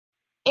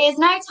It is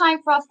now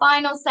time for our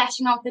final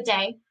session of the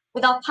day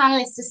with our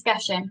panelist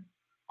discussion.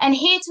 And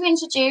here to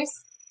introduce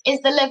is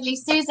the lovely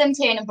Susan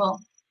Turnbull.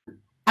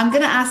 I'm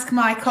going to ask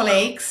my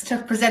colleagues to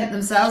present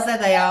themselves. There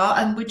they are.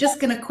 And we're just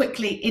going to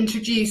quickly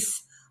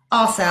introduce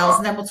ourselves,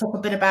 and then we'll talk a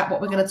bit about what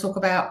we're going to talk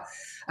about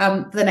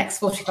for the next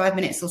 45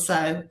 minutes or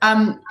so.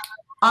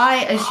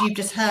 I, as you've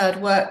just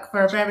heard, work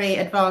for a very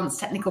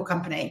advanced technical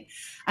company.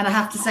 And I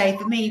have to say,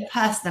 for me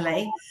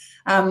personally,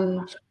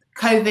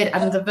 COVID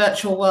and the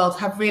virtual world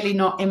have really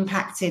not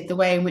impacted the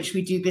way in which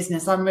we do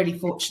business. I'm really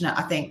fortunate,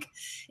 I think,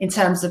 in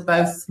terms of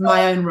both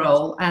my own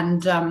role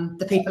and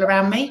the people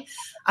around me.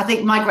 I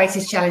think my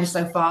greatest challenge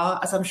so far,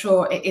 as I'm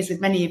sure it is with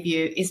many of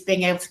you, is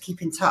being able to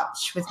keep in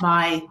touch with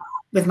my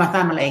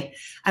family.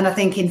 And I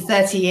think in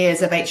 30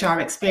 years of HR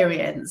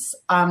experience,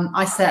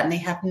 I certainly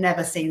have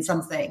never seen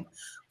something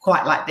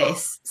quite like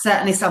this.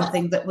 Certainly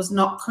something that was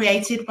not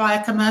created by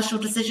a commercial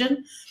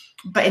decision,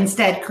 but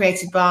instead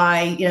created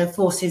by,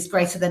 forces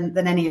greater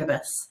than any of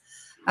us.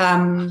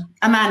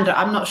 Amanda,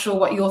 I'm not sure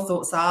what your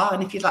thoughts are,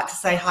 and if you'd like to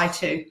say hi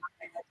too.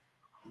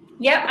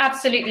 Yeah,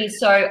 absolutely.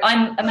 So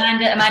I'm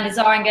Amanda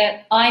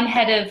Zaringer. I'm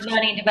head of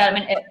learning and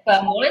development at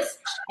Byrne Wallace.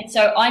 And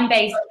so I'm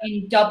based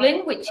in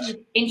Dublin, which is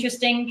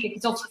interesting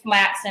because obviously for my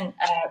accent,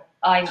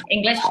 I'm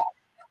English.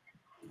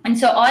 And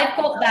so I've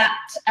got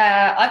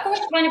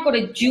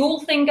a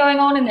dual thing going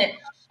on in that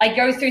I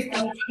go through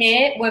things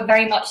here. We're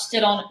very much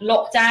still on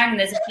lockdown and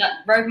there's a certain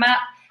roadmap.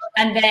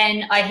 And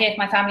then I hear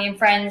from my family and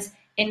friends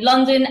in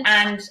London.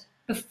 And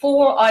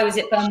before I was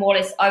at Byrne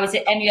Wallace, I was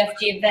at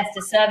MUFG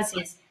Investor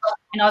Services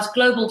and I was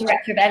global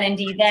director of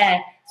L&D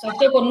there. So I've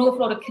still got an awful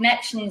lot of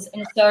connections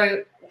and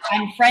so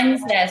I'm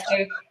friends there.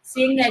 So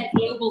seeing their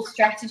global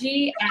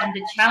strategy and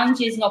the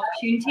challenges and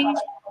opportunities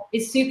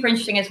is super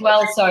interesting as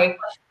well. So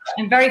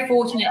I'm very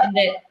fortunate in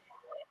that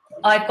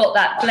I've got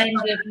that blend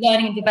of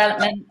learning and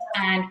development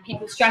and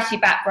people strategy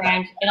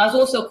background. And I was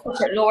also a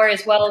corporate lawyer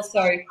as well.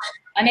 So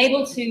I'm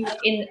able to,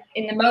 in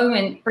the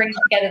moment, bring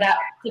together that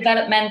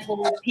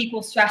developmental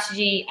people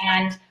strategy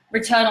and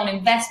return on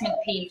investment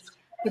piece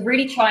to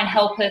really try and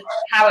help us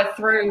power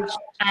through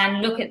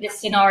and look at this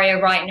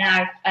scenario right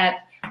now.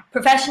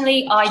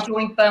 Professionally, I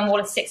joined Byrne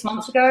Wallace 6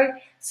 months ago.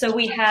 So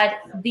we had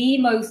the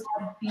most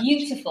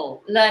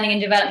beautiful learning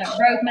and development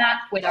roadmap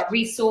with our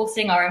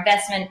resourcing, our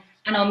investment,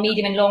 and our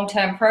medium and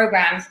long-term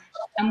programs.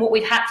 And what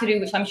we've had to do,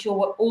 which I'm sure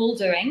we're all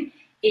doing,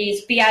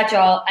 is be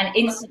agile and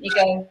instantly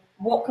go,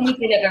 what can we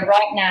deliver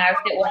right now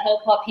that will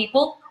help our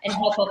people and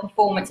help our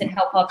performance and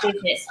help our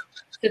business?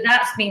 So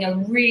that's been a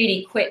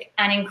really quick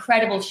and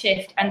incredible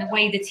shift. And the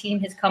way the team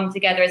has come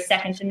together is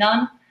second to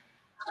none.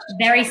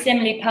 Very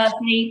similarly,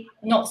 personally,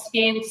 not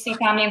being able to see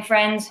family and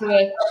friends who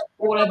are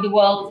all over the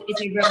world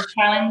is a real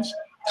challenge.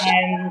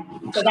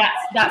 So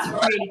that's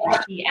really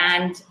tricky,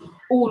 and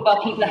all of our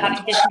people are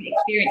having different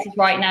experiences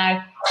right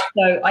now.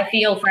 So I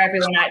feel for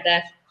everyone out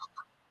there.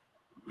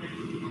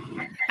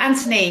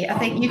 Anthony, I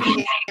think you can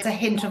get a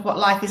hint of what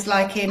life is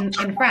like in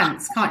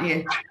France, can't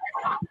you?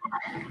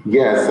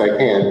 Yes, I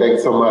can.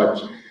 Thanks so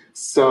much.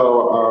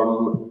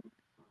 So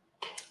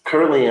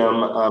currently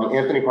I'm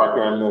Anthony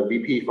Parker. I'm the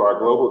VP for our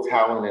global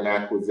talent and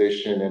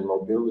acquisition and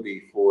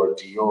mobility for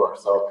Dior.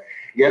 So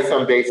yes,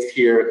 I'm based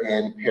here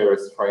in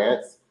Paris,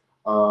 France.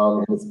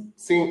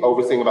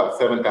 Overseeing about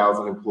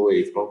 7,000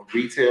 employees, both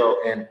retail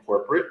and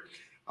corporate.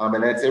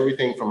 And that's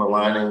everything from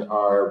aligning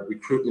our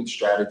recruitment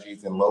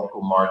strategies in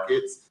local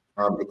markets,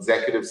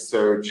 executive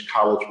search,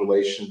 college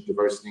relations,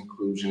 diversity,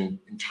 inclusion,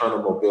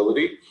 internal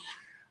mobility.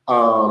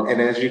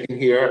 And as you can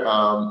hear,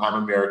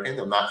 I'm American,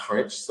 I'm not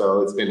French,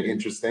 so it's been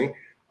interesting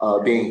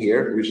being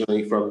here,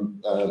 originally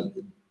from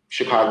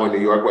Chicago and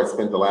New York, where I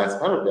spent the last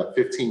about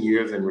 15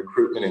 years in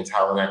recruitment and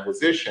talent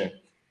acquisition.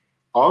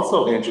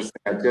 Also interesting,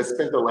 I just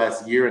spent the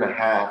last year and a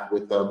half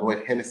with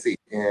Moet Hennessy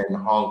in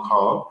Hong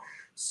Kong.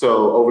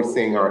 So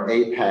overseeing our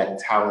APAC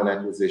talent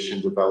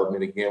acquisition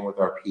development, again, with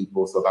our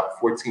people. So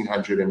about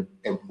 1,400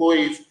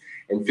 employees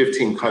in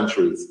 15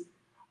 countries.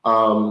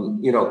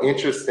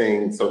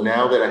 Interesting. So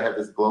now that I have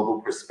this global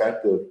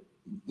perspective,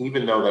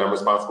 even though that I'm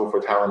responsible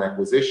for talent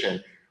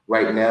acquisition,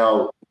 right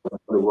now,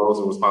 the roles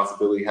and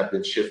responsibility have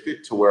been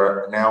shifted to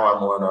where now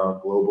I'm on our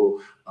global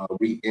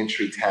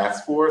re-entry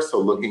task force. So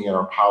looking at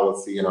our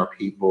policy and our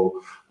people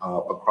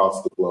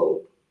across the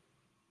globe.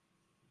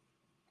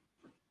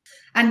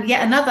 And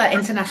yet another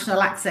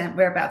international accent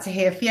we're about to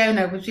hear.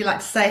 Fiona, would you like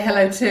to say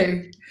hello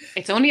too?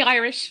 It's only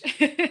Irish.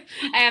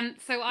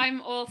 So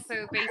I'm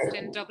also based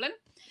in Dublin.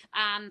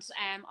 And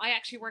I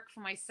actually work for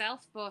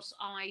myself, but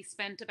I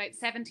spent about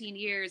 17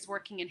 years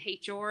working in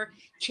HR,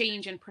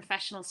 change and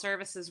professional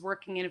services,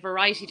 working in a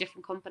variety of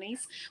different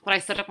companies. But I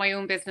set up my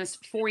own business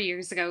 4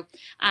 years ago.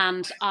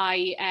 And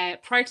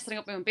prior to setting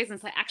up my own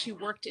business, I actually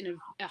worked in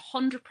a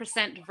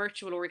 100%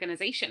 virtual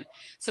organization.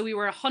 So we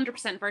were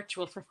 100%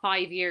 virtual for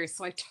 5 years.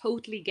 So I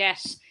totally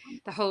get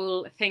the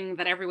whole thing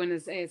that everyone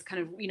is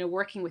kind of,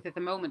 working with at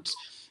the moment.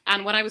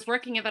 And when I was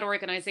working in that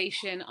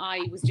organization,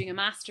 I was doing a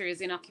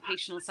master's in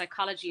occupational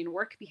psychology technology and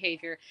work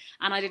behavior.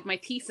 And I did my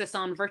thesis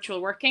on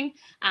virtual working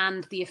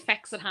and the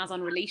effects it has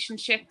on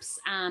relationships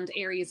and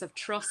areas of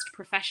trust,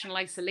 professional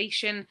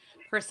isolation,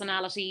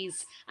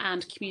 personalities,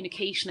 and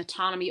communication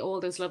autonomy, all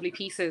those lovely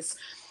pieces.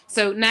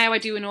 So now I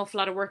do an awful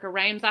lot of work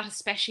around that,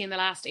 especially in the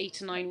last 8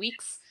 to 9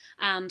 weeks.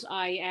 And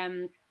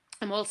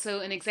I'm also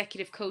an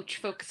executive coach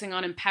focusing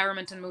on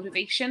empowerment and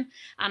motivation.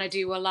 And I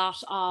do a lot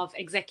of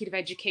executive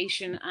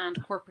education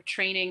and corporate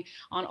training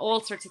on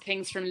all sorts of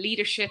things, from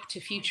leadership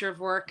to future of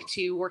work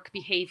to work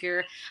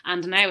behavior.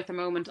 And now at the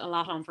moment, a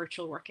lot on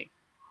virtual working.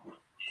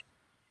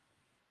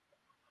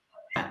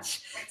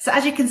 So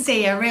as you can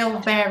see, a real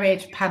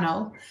varied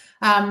panel.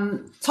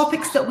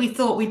 Topics that we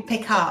thought we'd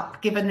pick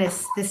up, given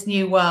this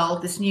new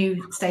world, this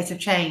new state of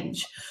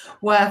change,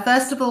 were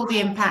first of all the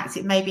impact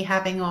it may be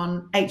having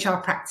on HR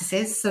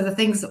practices. So the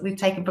things that we've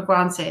taken for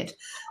granted,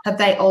 have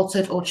they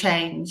altered or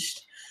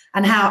changed?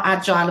 And how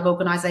agile have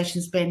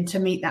organisations been to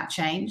meet that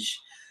change?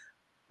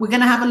 We're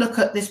going to have a look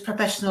at this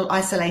professional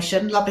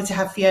isolation. Lovely to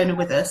have Fiona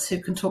with us,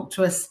 who can talk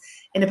to us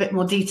in a bit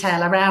more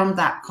detail around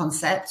that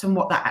concept and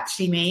what that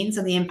actually means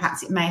and the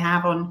impact it may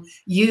have on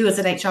you as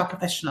an HR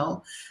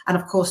professional, and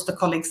of course the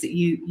colleagues that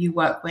you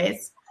work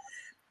with.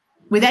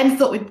 We then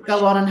thought we'd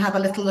go on and have a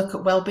little look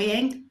at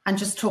well-being and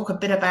just talk a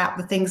bit about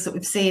the things that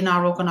we've seen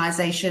our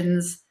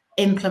organisations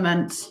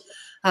implement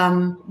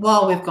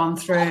while we've gone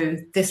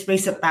through this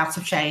recent bout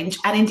of change,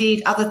 and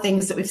indeed other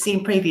things that we've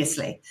seen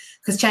previously,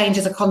 because change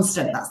is a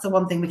constant. That's the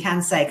one thing we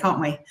can say,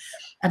 can't we,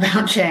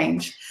 about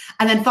change.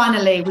 And then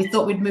finally, we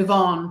thought we'd move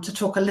on to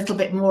talk a little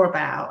bit more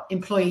about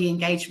employee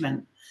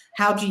engagement.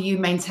 How do you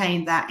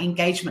maintain that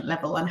engagement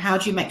level, and how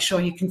do you make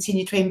sure you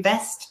continue to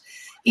invest,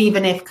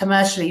 even if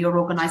commercially your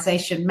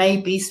organisation may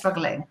be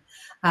struggling?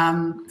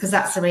 Because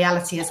that's the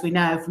reality, as we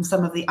know, from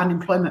some of the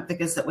unemployment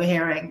figures that we're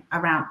hearing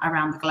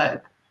around the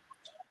globe.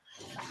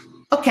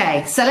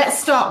 Okay, so let's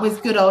start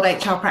with good old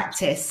HR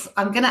practice.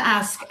 I'm going to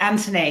ask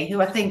Anthony,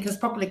 who I think has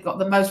probably got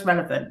the most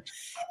relevant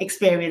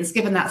experience,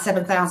 given that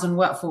 7,000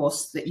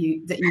 workforce that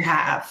you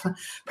have.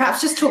 Perhaps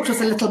just talk to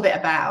us a little bit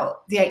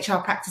about the HR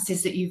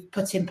practices that you've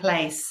put in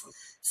place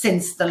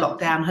since the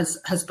lockdown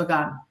has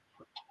begun.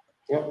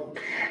 Yeah,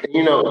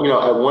 you know,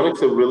 I wanted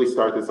to really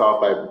start this off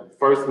by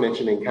first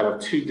mentioning kind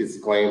of 2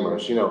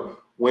 disclaimers.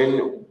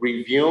 When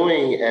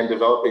reviewing and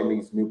developing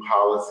these new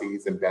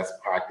policies and best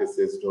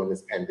practices during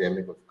this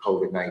pandemic of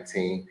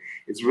COVID-19,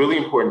 it's really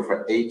important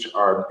for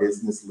HR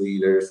business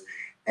leaders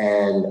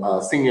and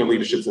senior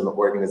leaderships in the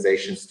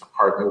organizations to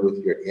partner with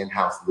your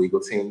in-house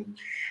legal team.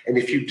 And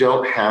if you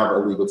don't have a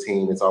legal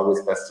team, it's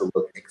always best to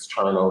look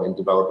external in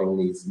developing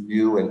these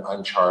new and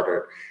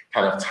uncharted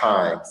kind of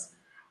times.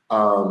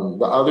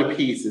 The other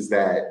piece is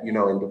that,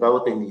 in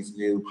developing these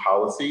new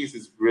policies,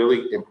 it's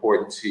really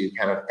important to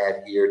kind of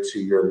adhere to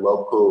your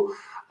local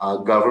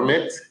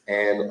government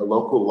and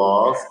local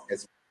laws,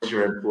 as well as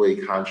your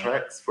employee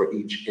contracts for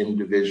each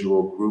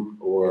individual group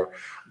or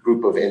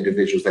group of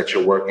individuals that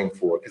you're working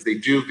for, because they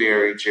do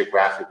vary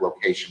geographic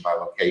location by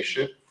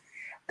location.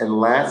 And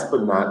last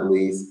but not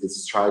least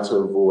is try to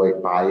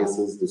avoid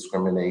biases,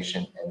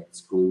 discrimination, and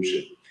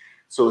exclusion.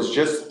 So it's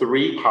just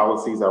 3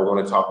 policies I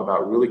want to talk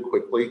about really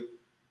quickly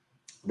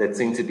that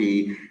seem to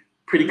be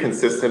pretty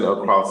consistent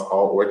across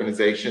all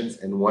organizations.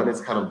 And one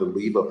is kind of the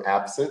leave of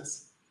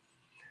absence.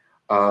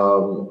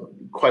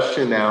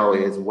 Question now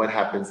is, what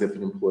happens if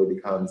an employee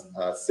becomes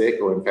sick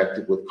or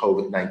infected with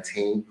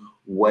COVID-19?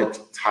 What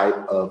type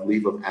of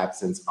leave of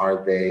absence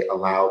are they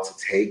allowed to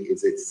take?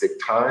 Is it sick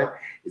time?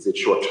 Is it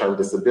short-term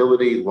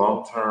disability,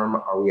 long-term?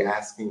 Are we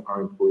asking our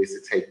employees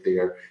to take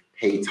their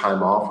paid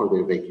time off or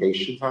their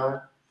vacation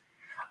time?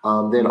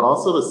 Then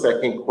also the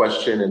second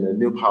question and the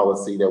new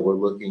policy that we're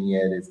looking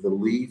at is the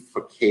leave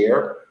for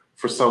care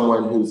for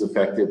someone who's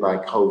affected by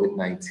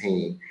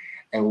COVID-19.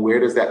 And where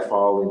does that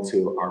fall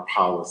into our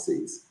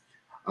policies?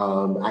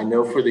 I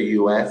know for the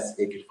US,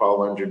 it could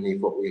fall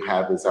underneath what we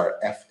have as our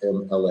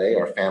FMLA,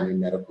 our Family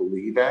Medical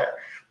Leave Act,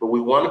 but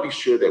we want to be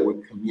sure that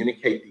we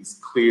communicate these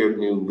clear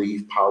new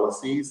leave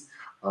policies,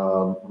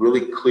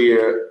 really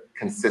clear,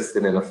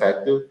 consistent, and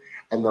effective.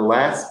 And the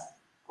last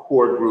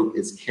core group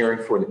is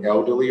caring for an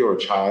elderly or a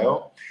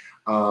child,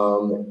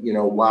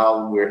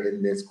 while we're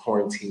in this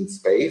quarantine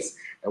space,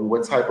 and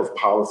what type of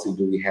policy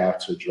do we have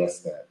to address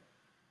that?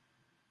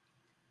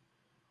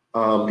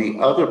 The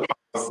other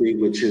policy,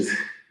 which has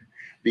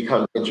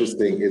become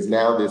interesting, is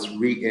now this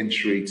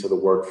re-entry to the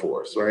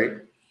workforce, right?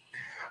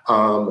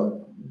 Our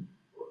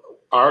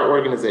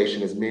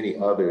organization, as many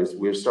others,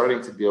 we're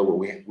starting to deal with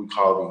what we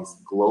call these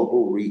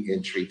global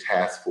re-entry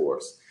task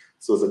force.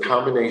 So it's a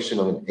combination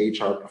of an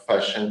HR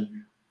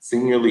profession,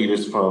 senior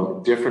leaders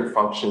from different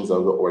functions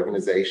of the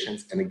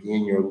organizations, and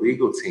again, your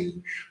legal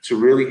team, to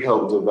really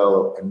help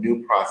develop a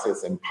new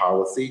process and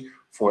policy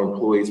for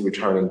employees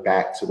returning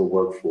back to the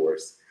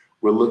workforce.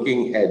 We're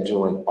looking at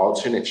doing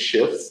alternate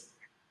shifts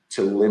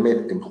to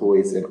limit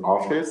employees in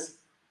office,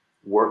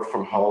 work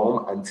from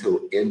home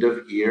until end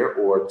of year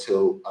or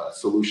till a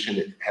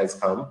solution has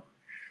come.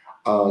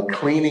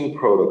 Cleaning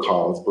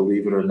protocols,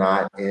 believe it or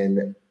not,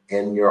 in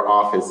in your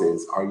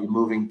offices? Are you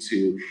moving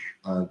to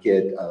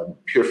get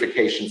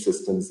purification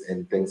systems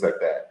and things like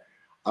that?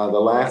 The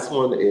last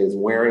one is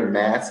wearing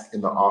masks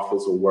in the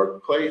office or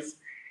workplace.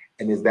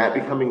 And is that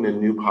becoming the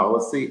new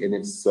policy? And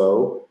if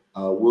so,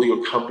 will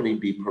your company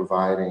be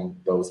providing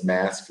those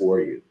masks for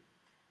you?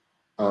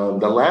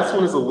 The last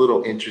one is a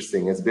little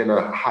interesting. It's been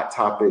a hot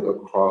topic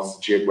across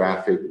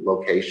geographic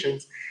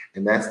locations,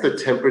 and that's the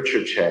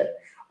temperature check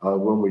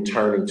when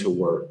returning to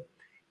work.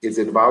 Is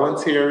it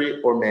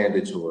voluntary or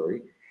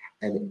mandatory?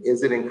 And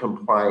is it in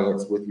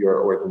compliance with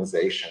your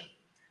organization?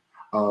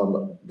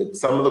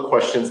 Some of the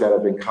questions that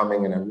have been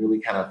coming, and I really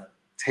kind of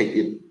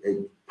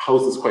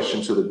pose this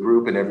question to the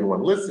group and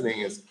everyone listening,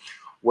 is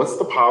what's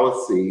the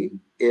policy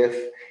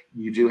if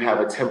you do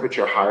have a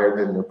temperature higher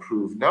than the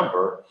approved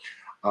number?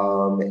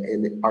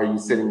 And are you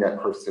sending that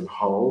person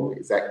home?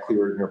 Is that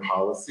clear in your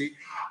policy?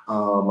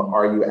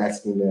 Are you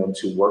asking them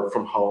to work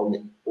from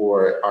home,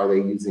 or are they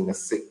using a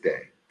sick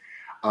day?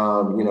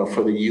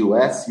 For the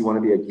US, you want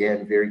to be,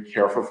 again, very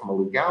careful from a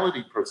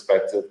legality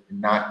perspective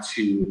not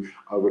to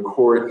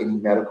record any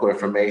medical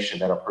information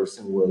that a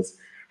person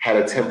had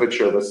a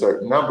temperature of a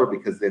certain number,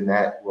 because then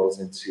that rolls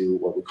into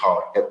what we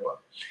call HIPAA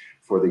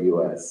for the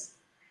US.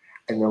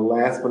 And the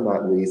last but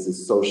not least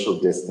is social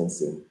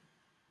distancing.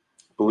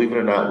 Believe it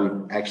or not,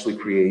 we've actually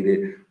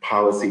created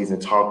policies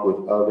and talked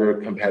with other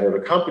competitor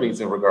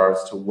companies in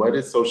regards to what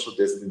does social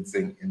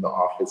distancing in the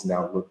office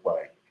now look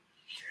like.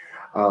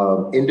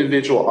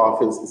 Individual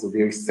office is a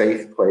very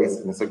safe place,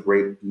 and it's a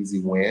great, easy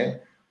win.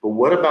 But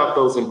what about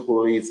those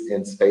employees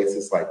in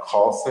spaces like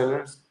call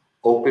centers,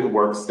 open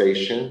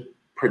workstation,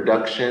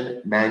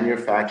 production,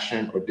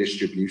 manufacturing, or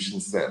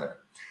distribution center?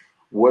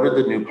 What are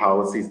the new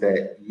policies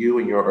that you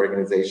and your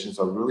organizations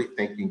are really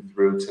thinking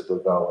through to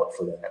develop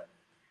for that?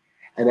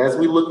 And as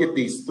we look at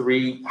these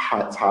three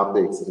hot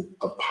topics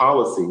of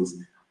policies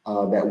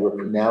that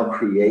we're now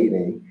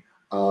creating,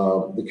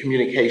 the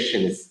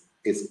communication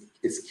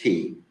is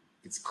key.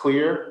 It's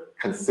clear,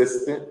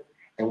 consistent,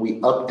 and we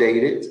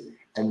update it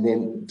and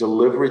then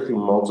deliver it through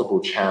multiple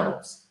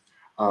channels,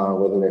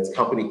 whether that's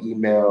company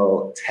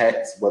email,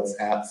 text,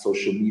 WhatsApp,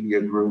 social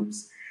media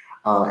groups,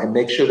 and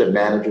make sure that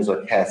managers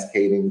are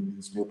cascading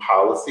these new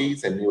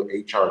policies and new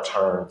HR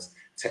terms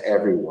to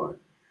everyone.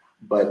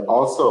 But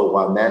also,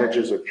 while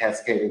managers are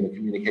cascading the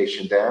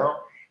communication down,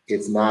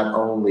 it's not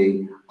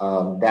only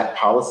that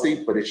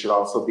policy, but it should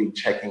also be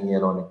checking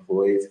in on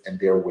employees and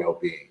their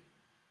well-being.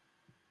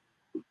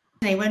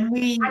 When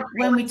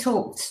we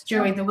talked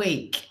during the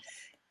week,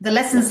 the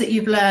lessons that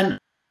you've learned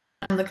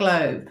around the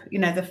globe,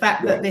 the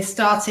fact that this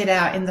started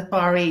out in the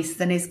Far East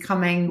and is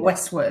coming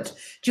westward.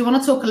 Do you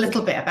want to talk a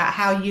little bit about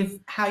how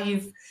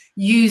you've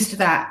used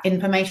that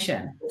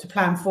information to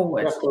plan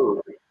forward?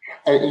 Absolutely.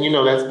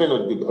 And that's been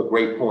a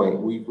great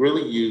point. We've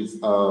really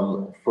used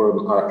for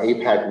our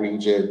APAC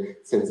region,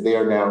 since they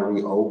are now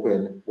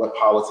reopened, what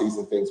policies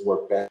and things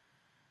work best.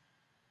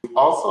 We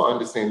also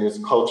understand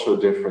there's cultural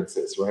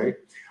differences, right?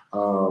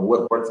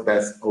 What works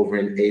best over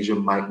in Asia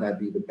might not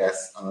be the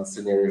best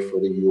scenario for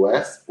the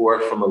US,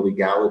 or from a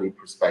legality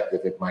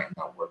perspective, it might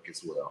not work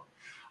as well.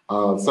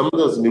 Some of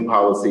those new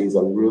policies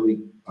are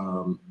really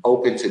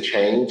open to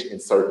change in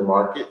certain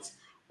markets,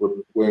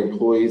 where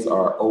employees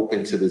are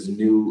open to this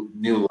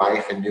new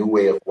life and new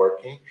way of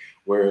working,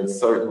 where in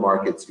certain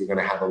markets you're going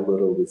to have a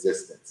little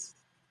resistance.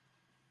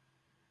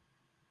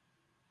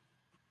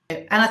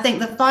 And I think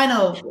the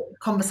final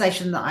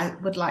conversation that I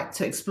would like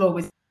to explore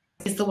with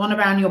is the one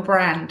around your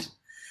brand.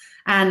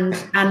 And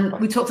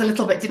we talked a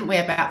little bit, didn't we,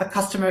 about the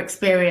customer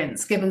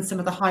experience, given some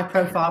of the high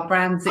profile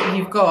brands that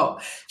you've got.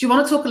 Do you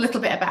want to talk a little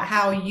bit about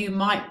how you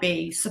might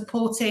be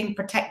supporting,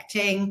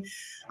 protecting,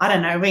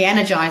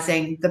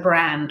 re-energizing the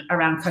brand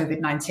around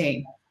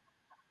COVID-19?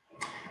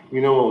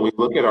 When we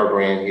look at our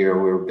brand here,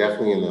 we're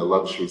definitely in the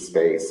luxury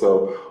space.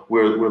 So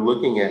we're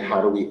looking at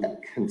how do we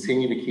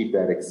continue to keep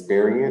that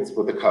experience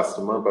with the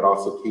customer, but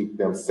also keep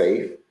them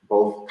safe,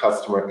 both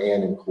customer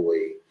and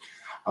employee.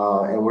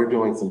 And we're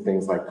doing some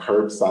things like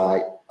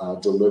curbside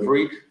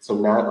delivery. So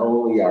not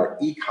only our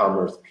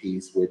e-commerce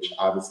piece, which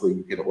obviously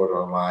you can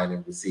order online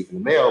and receive in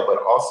the mail,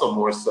 but also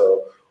more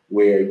so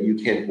where you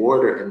can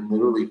order and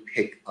literally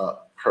pick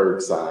up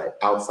curbside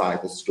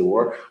outside the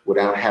store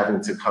without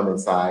having to come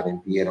inside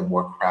and be in a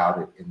more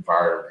crowded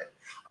environment.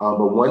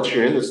 But once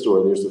you're in the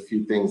store, there's a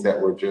few things that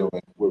we're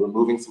doing. We're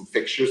removing some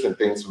fixtures and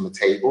things from the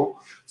table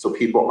so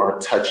people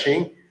aren't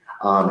touching.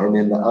 And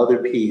then the other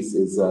piece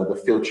is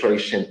the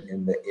filtration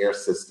in the air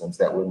systems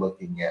that we're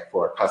looking at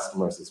for our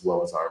customers as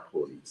well as our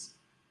employees.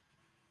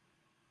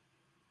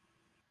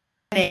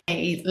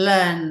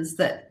 Learns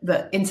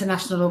that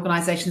international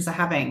organizations are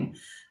having.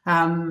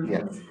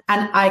 Yes.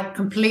 And I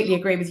completely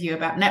agree with you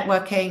about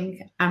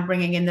networking and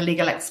bringing in the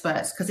legal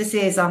experts, because this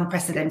is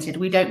unprecedented.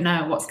 We don't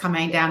know what's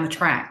coming down the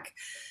track.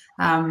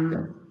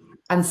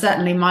 And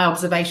certainly my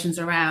observations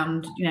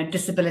around,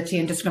 disability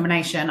and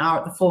discrimination are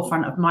at the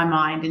forefront of my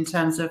mind in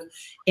terms of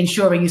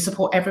ensuring you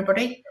support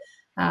everybody,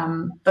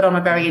 but on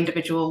a very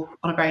individual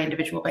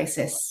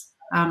basis.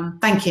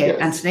 Thank you, yes.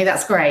 Anthony,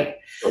 that's great.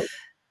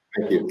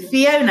 Thank you.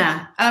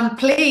 Fiona,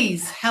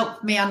 please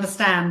help me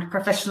understand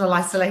professional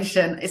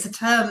isolation. It's a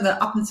term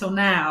that up until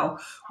now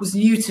was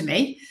new to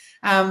me,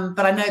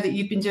 but I know that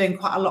you've been doing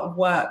quite a lot of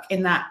work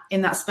in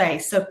that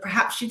space. So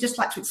perhaps you'd just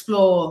like to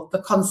explore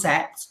the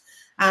concept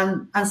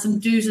and some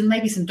do's and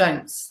maybe some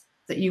don'ts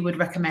that you would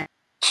recommend.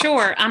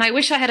 Sure, and I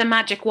wish I had a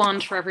magic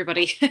wand for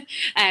everybody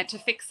to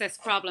fix this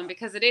problem,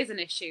 because it is an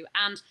issue,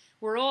 and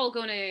we're all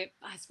going to,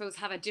 I suppose,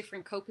 have a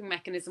different coping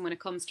mechanism when it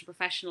comes to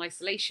professional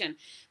isolation.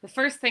 The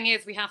first thing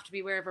is we have to be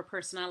aware of our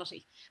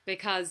personality,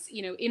 because,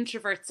 you know,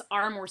 introverts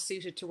are more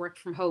suited to work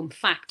from home,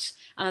 fact,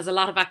 and there's a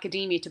lot of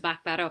academia to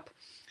back that up.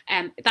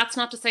 That's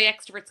not to say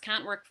extroverts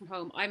can't work from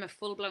home. I'm a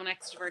full-blown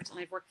extrovert and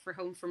I've worked from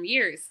home for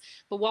years.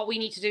 But what we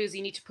need to do is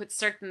you need to put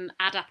certain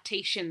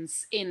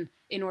adaptations in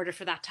order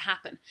for that to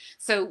happen.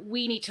 So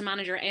we need to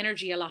manage our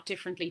energy a lot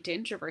differently to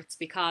introverts,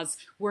 because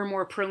we're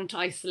more prone to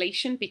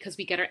isolation because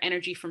we get our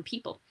energy from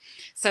people.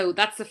 So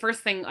that's the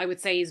first thing I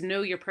would say, is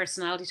know your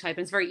personality type.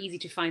 And it's very easy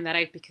to find that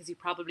out because you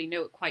probably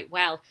know it quite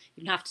well.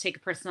 You don't have to take a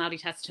personality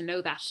test to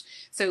know that.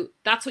 So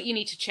that's what you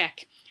need to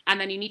check. And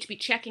then you need to be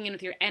checking in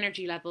with your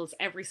energy levels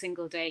every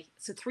single day.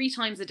 So 3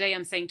 times a day,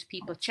 I'm saying to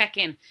people, check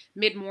in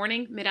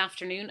mid-morning,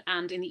 mid-afternoon,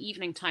 and in the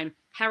evening time.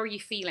 How are you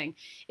feeling?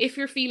 If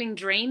you're feeling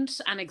drained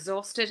and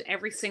exhausted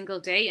every single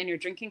day and you're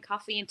drinking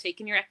coffee and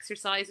taking your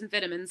exercise and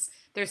vitamins,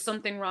 there's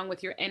something wrong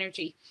with your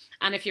energy.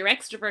 And if you're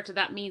extroverted,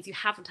 that means you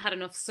haven't had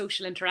enough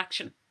social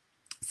interaction.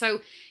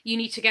 So you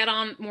need to get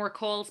on more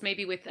calls,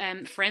 maybe with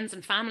friends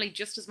and family,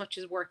 just as much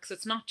as work. So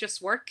it's not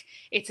just work,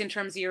 it's in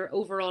terms of your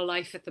overall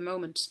life at the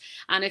moment.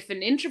 And if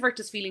an introvert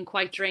is feeling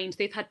quite drained,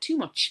 they've had too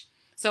much.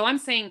 So I'm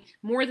saying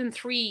more than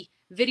 3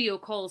 video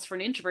calls for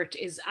an introvert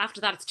is, after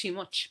that, it's too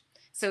much.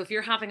 So if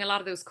you're having a lot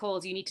of those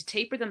calls, you need to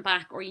taper them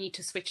back, or you need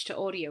to switch to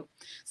audio.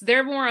 So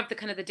they're more of the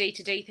kind of the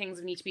day-to-day things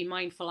we need to be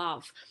mindful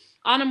of.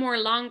 On a more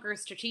longer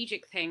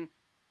strategic thing,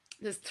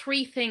 there's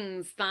 3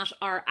 things that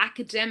are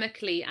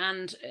academically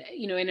and,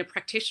 you know, in a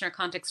practitioner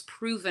context,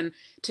 proven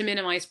to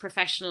minimize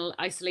professional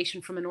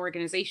isolation from an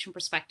organization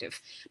perspective.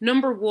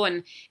 Number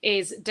 1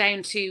 is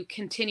down to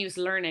continuous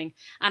learning.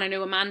 And I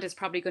know Amanda's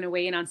probably going to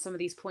weigh in on some of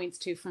these points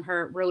too from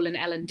her role in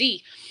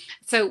L&D.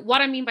 So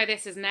what I mean by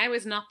this is, now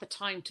is not the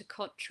time to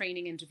cut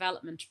training and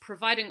development,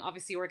 providing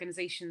obviously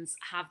organizations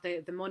have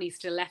the money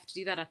still left to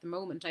do that at the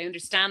moment. I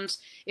understand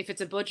if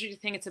it's a budgetary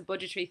thing, it's a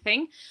budgetary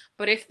thing.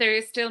 But if there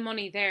is still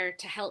money there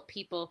to help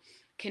people,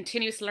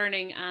 continuous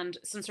learning and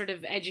some sort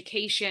of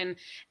education,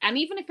 and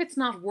even if it's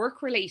not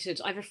work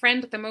related, I have a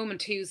friend at the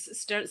moment who's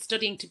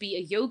studying to be a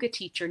yoga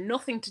teacher,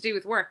 nothing to do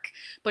with work,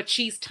 but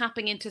she's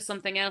tapping into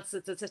something else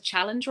that's a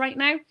challenge right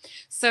now.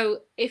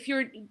 So if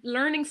you're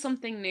learning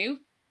something new,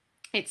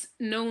 it's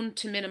known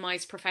to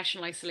minimize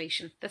professional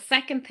isolation. The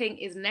second thing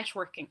is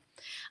networking.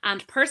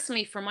 And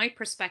personally, from my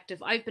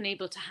perspective, I've been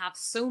able to have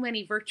so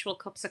many virtual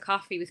cups of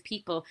coffee with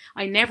people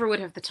I never would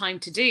have the time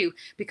to do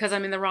because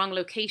I'm in the wrong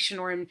location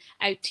or I'm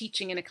out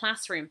teaching in a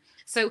classroom.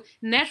 So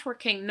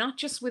networking, not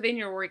just within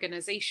your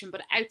organization,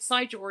 but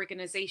outside your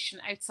organization,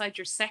 outside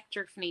your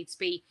sector if needs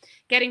be,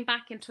 getting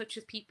back in touch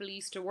with people you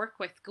used to work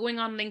with, going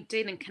on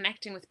LinkedIn and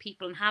connecting with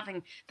people and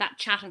having that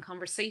chat and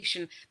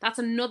conversation. That's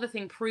another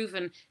thing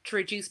proven to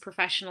reduce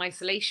professional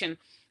isolation.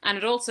 And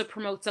it also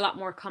promotes a lot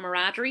more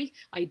camaraderie,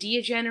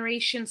 idea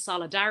generation,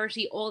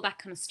 solidarity, all that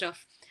kind of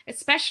stuff,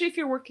 especially if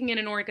you're working in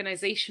an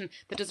organization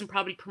that doesn't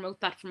probably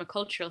promote that from a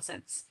cultural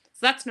sense. So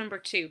that's number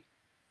 2.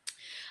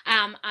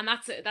 And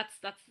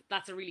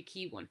that's a really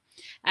key one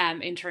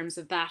in terms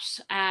of that.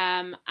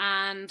 And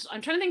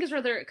I'm trying to think of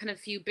other kind of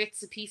few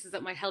bits and pieces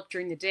that might help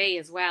during the day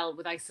as well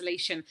with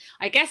isolation.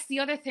 I guess the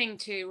other thing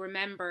to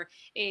remember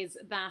is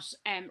that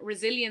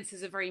resilience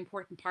is a very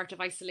important part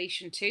of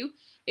isolation too.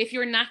 If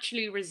you're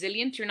naturally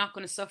resilient, you're not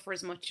going to suffer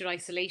as much in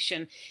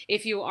isolation.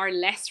 If you are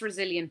less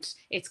resilient,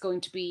 it's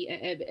going to be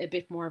a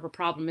bit more of a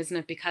problem, isn't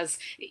it? Because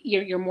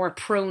you're more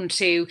prone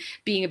to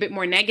being a bit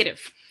more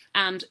negative.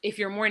 And if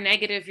you're more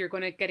negative, you're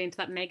going to get into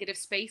that negative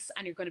space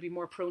and you're going to be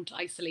more prone to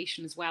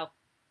isolation as well.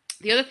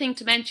 The other thing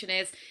to mention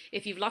is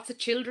if you've lots of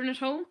children at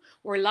home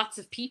or lots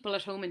of people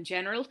at home in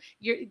general,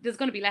 there's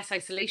going to be less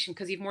isolation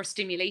because you have more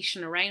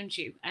stimulation around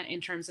you in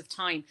terms of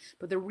time.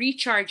 But the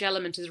recharge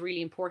element is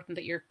really important,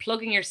 that you're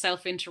plugging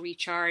yourself into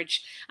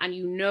recharge and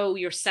you know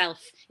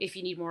yourself if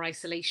you need more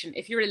isolation.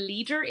 If you're a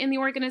leader in the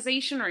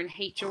organization or in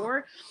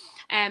HR,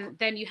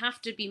 then you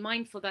have to be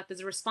mindful that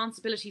there's a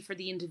responsibility for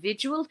the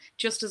individual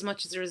just as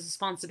much as there is a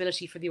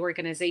responsibility for the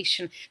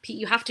organization.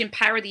 You have to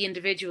empower the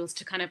individuals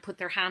to kind of put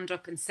their hand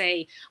up and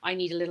say, I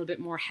need a little bit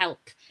more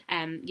help,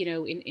 you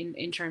know,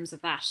 in terms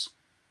of that.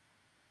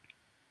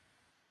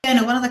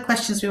 Fiona, one of the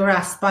questions we were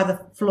asked by the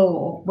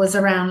floor was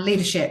around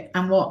leadership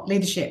and what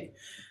leadership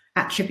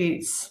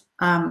attributes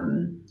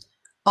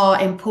are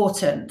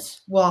important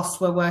whilst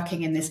we're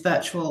working in this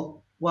virtual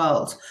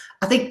world.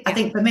 I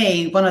think for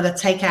me, one of the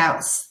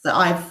takeouts that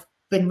I've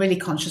been really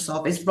conscious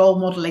of is role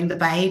modeling the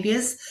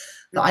behaviours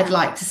that I'd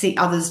like to see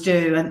others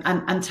do,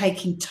 and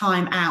taking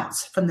time out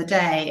from the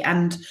day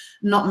and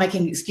not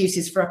making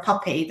excuses for a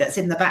puppy that's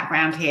in the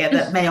background here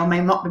that may or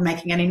may not be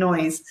making any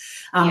noise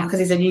because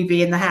he's a newbie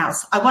in the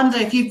house. I wonder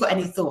if you've got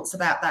any thoughts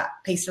about that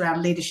piece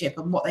around leadership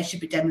and what they should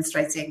be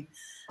demonstrating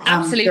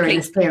during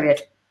this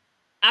period.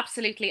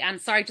 Absolutely.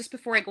 And sorry, just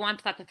before I go on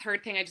to that, the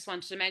third thing I just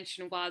wanted to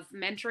mention was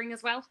mentoring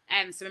as well.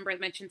 So remember I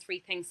mentioned 3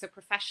 things. So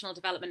professional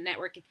development,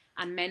 networking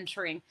and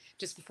mentoring,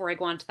 just before I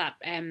go on to that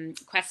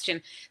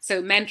question.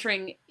 So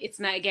mentoring,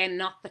 it's not, again,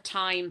 not the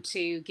time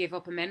to give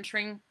up a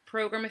mentoring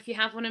program if you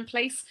have one in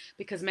place,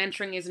 because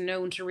mentoring is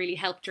known to really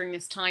help during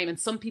this time. And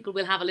some people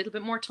will have a little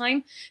bit more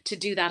time to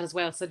do that as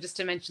well. So just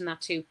to mention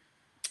that too.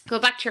 Go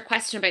back to your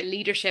question about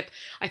leadership.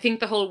 I think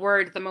the whole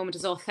word at the moment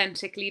is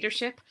authentic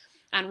leadership.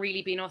 And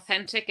really being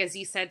authentic. As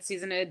you said,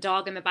 Susan, a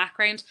dog in the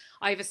background.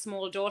 I have a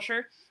small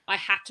daughter. I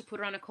had to put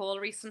her on a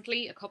call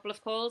recently, a couple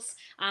of calls,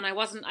 and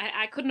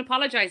I couldn't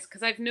apologize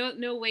because I've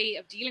no way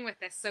of dealing with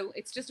this. So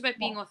it's just about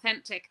being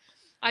authentic.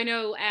 I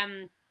know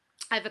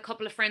I have a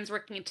couple of friends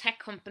working in tech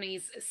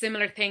companies,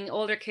 similar thing.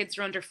 All their kids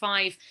are under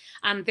 5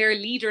 and their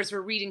leaders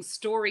were reading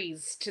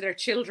stories to their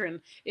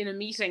children in a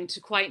meeting to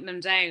quieten them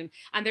down,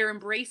 and they're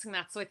embracing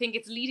that. So I think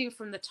it's leading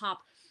from the top.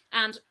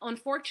 And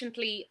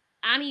unfortunately,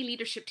 any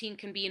leadership team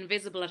can be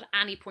invisible at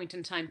any point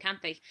in time,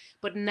 can't they?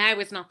 But now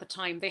is not the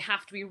time. They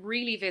have to be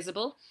really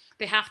visible.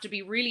 They have to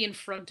be really in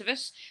front of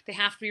it. They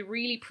have to be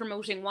really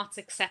promoting what's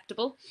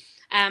acceptable.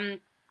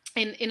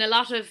 In a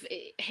lot of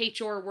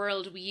HR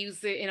world, we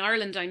use in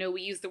Ireland, I know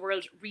we use the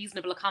word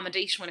reasonable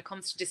accommodation when it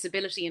comes to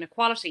disability and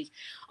equality.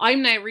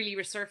 I'm now really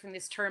resurfacing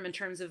this term in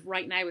terms of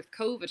right now with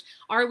COVID.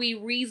 Are we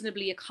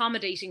reasonably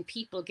accommodating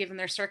people given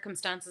their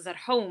circumstances at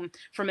home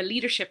from a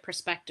leadership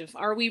perspective?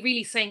 Are we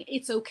really saying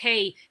it's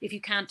okay if you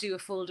can't do a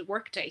full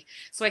workday?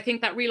 So I think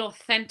that real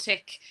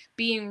authentic,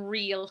 being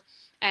real,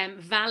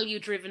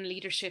 value-driven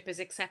leadership is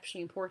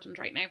exceptionally important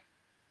right now.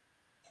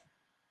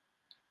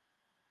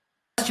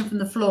 From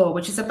the floor,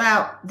 which is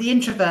about the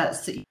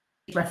introverts that you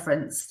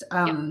referenced.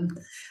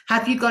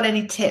 Have you got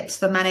any tips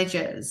for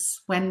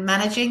managers when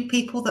managing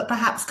people that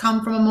perhaps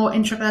come from a more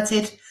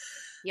introverted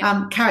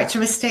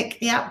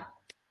characteristic?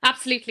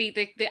 Absolutely.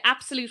 The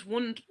absolute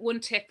one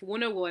tip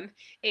 101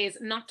 is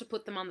not to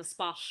put them on the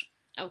spot.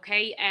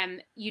 Okay,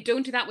 you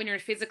don't do that when you're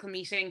in a physical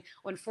meeting.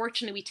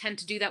 Unfortunately, we tend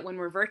to do that when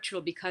we're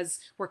virtual because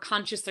we're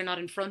conscious they're not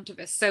in front of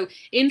us. So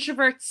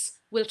introverts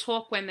will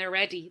talk when they're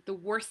ready. The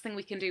worst thing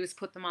we can do is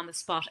put them on the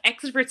spot.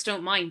 Extroverts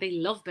don't mind. They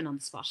love being on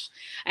the spot.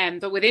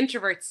 But with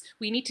introverts,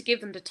 we need to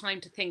give them the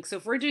time to think. So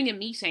if we're doing a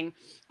meeting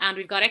and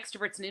we've got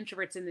extroverts and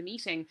introverts in the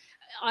meeting,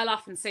 I'll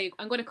often say,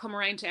 I'm going to come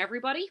around to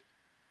everybody.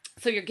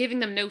 So you're giving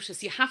them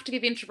notice. You have to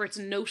give introverts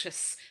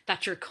notice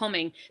that you're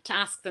coming to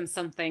ask them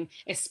something,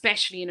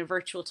 especially in a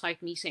virtual type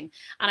meeting.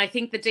 And I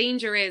think the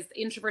danger is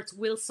introverts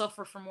will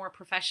suffer from more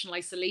professional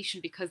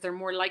isolation because they're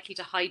more likely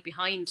to hide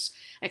behind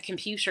a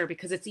computer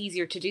because it's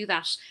easier to do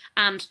that.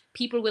 And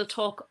people will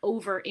talk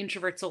over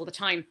introverts all the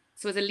time.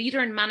 So as a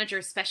leader and manager,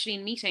 especially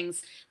in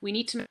meetings, we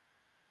need to make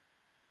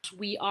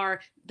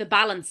sure the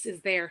balance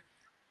is there.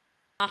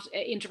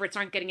 Introverts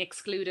aren't getting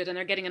excluded and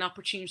they're getting an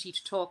opportunity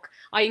to talk.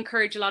 I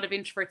encourage a lot of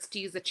introverts to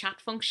use the chat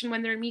function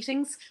when they're in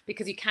meetings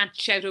because you can't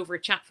shout over a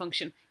chat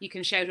function. You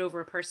can shout over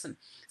a person.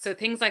 So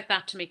things like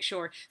that to make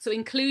sure. So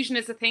inclusion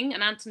is a thing,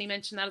 and Anthony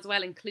mentioned that as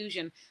well,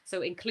 inclusion.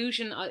 So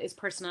inclusion is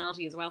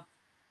personality as well.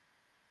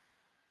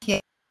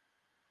 Yeah.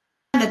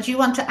 Amanda, do you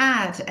want to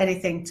add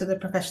anything to the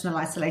professional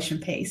isolation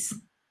piece?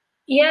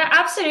 Yeah,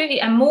 absolutely.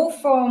 And more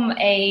from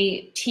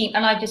a team,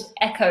 and I just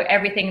echo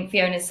everything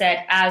Fiona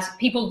said, as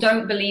people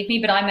don't believe me,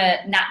 but I'm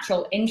a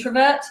natural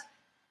introvert.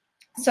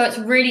 So it's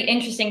really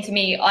interesting to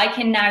me. I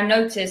can now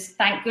notice,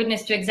 thank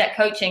goodness to exec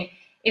coaching,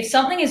 if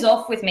something is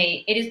off with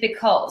me, it is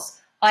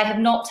because I have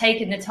not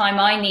taken the time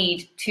I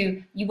need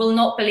to, you will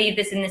not believe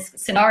this in this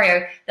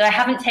scenario, that I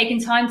haven't taken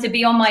time to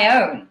be on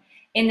my own,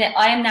 in that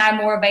I am now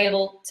more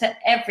available to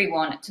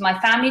everyone, to my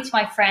family, to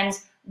my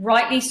friends,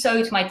 rightly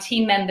so to my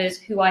team members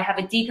who I have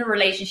a deeper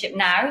relationship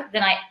now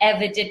than I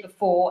ever did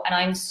before. And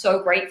I'm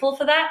so grateful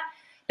for that.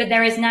 But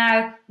there is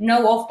now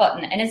no off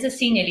button. And as a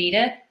senior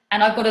leader,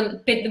 and I've got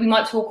a bit that we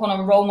might talk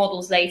on role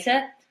models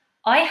later,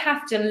 I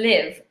have to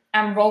live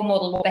and role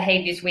model what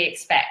behaviors we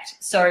expect.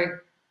 So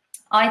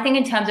I think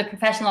in terms of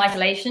professional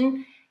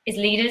isolation as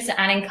leaders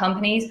and in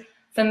companies,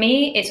 for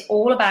me, it's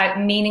all about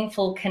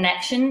meaningful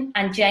connection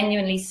and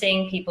genuinely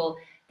seeing people.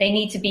 They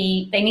need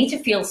to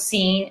feel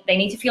seen, they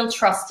need to feel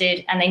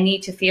trusted, and they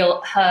need to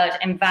feel heard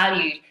and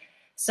valued.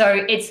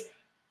 So it's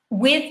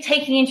with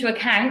taking into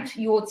account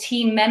your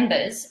team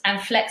members and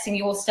flexing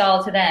your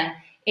style to them.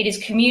 It is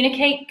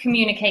communicate,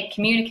 communicate,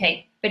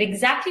 communicate. But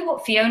exactly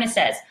what Fiona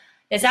says,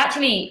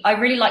 I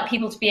really like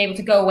people to be able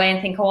to go away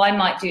and think, oh, I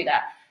might do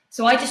that.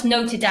 So I just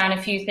noted down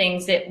a few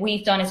things that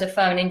we've done as a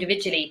firm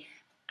individually.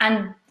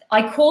 And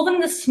I call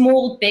them the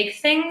small, big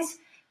things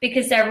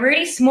because they're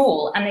really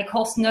small and they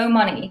cost no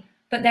money,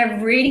 but they're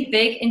really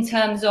big in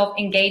terms of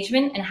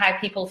engagement and how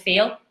people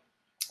feel.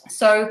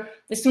 So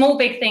the small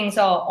big things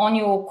are on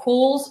your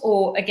calls,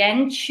 or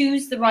again,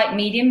 choose the right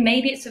medium.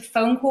 Maybe it's a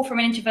phone call from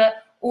an introvert,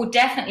 or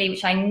definitely,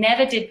 which I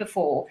never did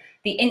before,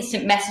 the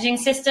instant messaging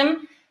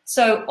system.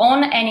 So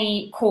on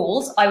any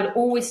calls, I would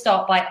always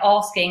start by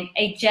asking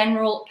a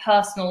general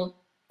personal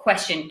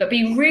question, but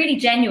be really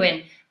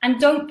genuine. And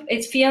don't,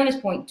 it's Fiona's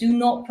point, do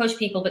not push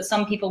people, but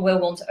some people will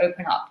want to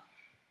open up.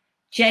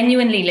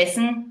 Genuinely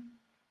listen.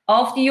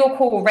 After your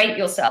call, rate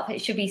yourself.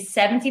 It should be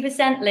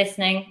 70%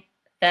 listening,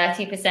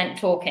 30%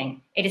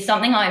 talking. It is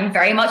something I'm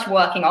very much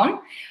working on.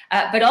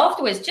 But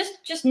afterwards,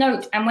 just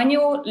note, and when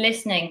you're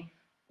listening,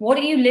 what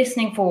are you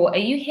listening for? Are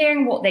you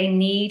hearing what they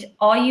need?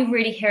 Are you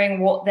really hearing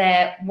what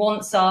their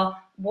wants are?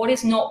 What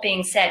is not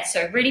being said?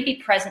 So really be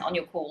present on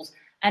your calls.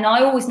 And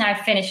I always now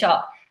finish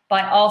up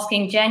by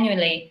asking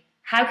genuinely,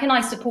 how can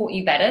I support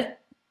you better?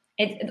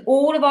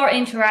 All of our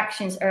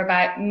interactions are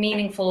about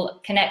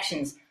meaningful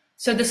connections.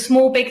 So the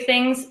small big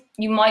things,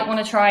 you might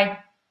want to try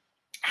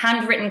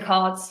handwritten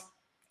cards.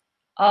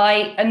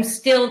 I am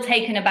still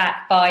taken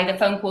aback by the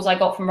phone calls I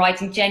got from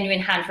writing genuine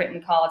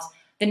handwritten cards.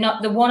 The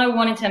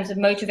 101 in terms of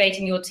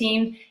motivating your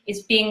team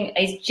is being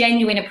a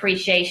genuine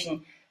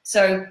appreciation.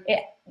 So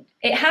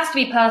it has to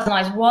be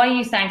personalized. Why are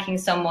you thanking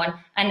someone?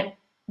 And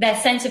their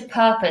sense of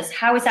purpose,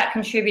 how is that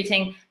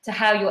contributing to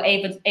how you're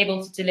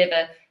able to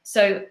deliver?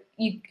 So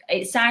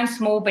it sounds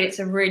small, but it's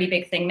a really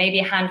big thing. Maybe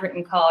a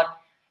handwritten card.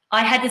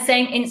 I had the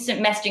same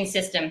instant messaging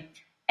system.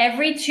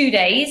 Every 2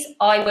 days,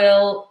 I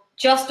will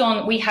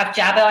we have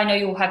Jabber, I know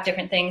you all have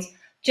different things,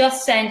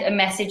 just send a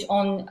message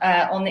on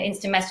the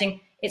instant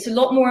messaging. It's a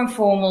lot more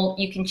informal.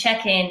 You can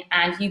check in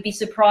and you'd be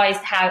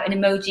surprised how an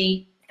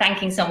emoji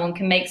thanking someone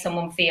can make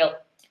someone feel.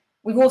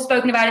 We've all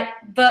spoken about it,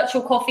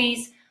 virtual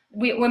coffees.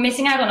 We're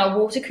missing out on our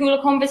water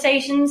cooler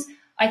conversations.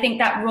 I think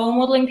that role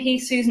modeling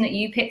piece, Susan, that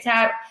you picked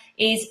out,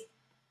 is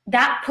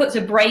that puts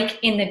a break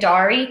in the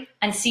diary,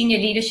 and senior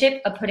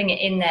leadership are putting it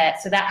in there.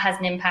 So that has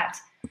an impact.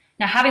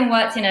 Now, having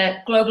worked in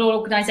a global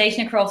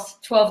organization across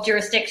 12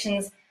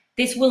 jurisdictions,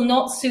 this will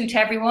not suit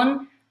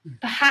everyone,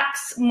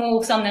 perhaps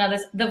more some than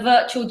others. The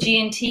virtual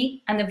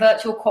G&T and the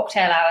virtual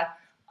cocktail hour.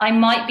 I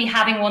might be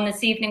having one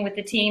this evening with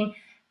the team.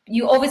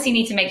 You obviously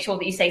need to make sure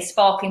that you say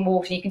sparkling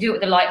water. You can do it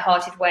with a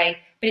light-hearted way,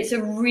 but it's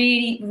a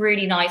really,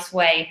 really nice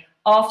way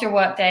after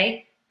work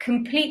day,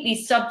 completely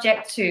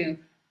subject to,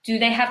 do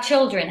they have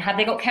children? Have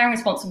they got caring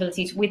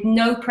responsibilities? With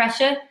no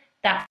pressure.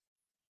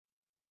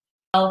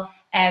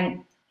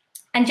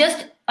 And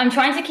just, I'm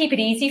trying to keep it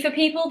easy for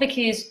people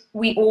because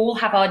we all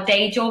have our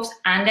day jobs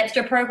and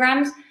extra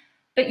programs,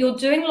 but you're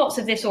doing lots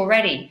of this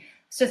already.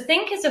 So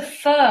think as a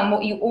firm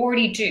what you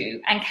already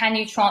do, and can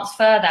you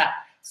transfer that?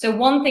 So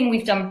one thing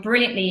we've done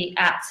brilliantly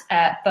at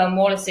Burn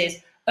Wallace is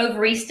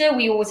over Easter,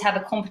 we always have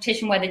a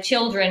competition where the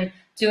children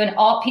do an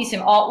art piece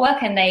of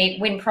artwork and they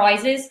win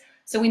prizes.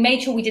 So we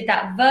made sure we did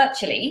that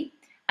virtually.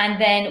 And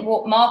then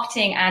what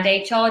marketing and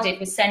HR did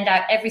was send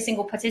out every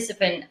single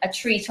participant a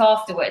treat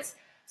afterwards.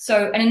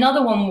 So, and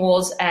another one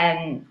was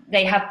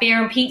they have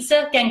beer and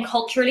pizza. Again,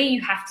 culturally, you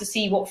have to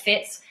see what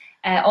fits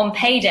on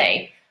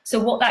payday. So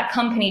what that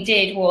company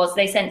did was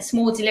they sent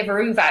small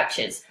Deliveroo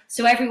vouchers.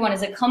 So everyone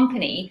as a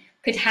company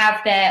could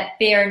have their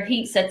beer and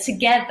pizza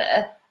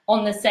together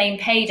on the same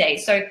payday.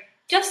 So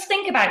just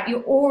think about it.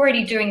 You're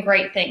already doing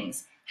great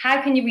things.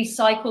 How can you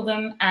recycle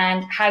them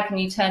and how can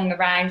you turn them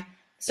around?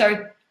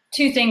 So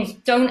 2 things,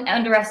 don't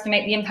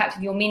underestimate the impact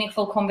of your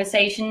meaningful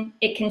conversation.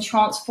 It can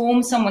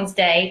transform someone's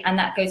day and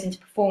that goes into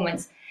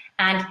performance.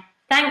 And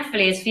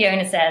thankfully, as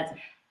Fiona said,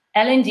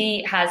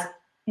 L&D has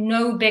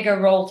no bigger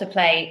role to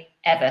play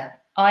ever.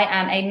 I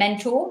am a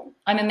mentor,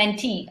 I'm a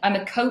mentee, I'm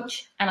a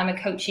coach, and I'm a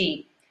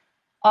coachee.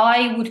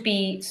 I would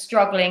be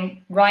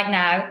struggling right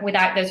now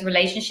without those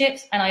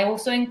relationships. And I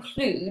also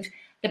include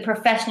the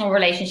professional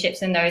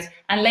relationships in those.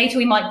 And later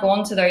we might go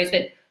on to those,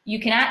 but you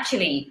can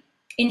actually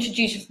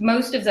introduce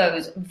most of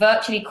those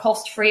virtually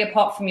cost-free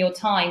apart from your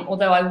time.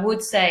 Although I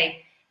would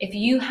say, if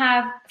you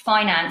have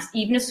financed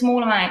even a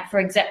small amount for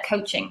exec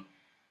coaching,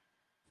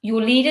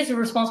 your leaders are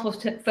responsible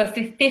for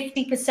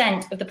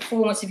 50% of the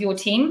performance of your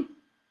team.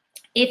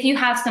 If you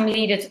have some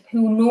leaders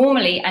who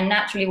normally and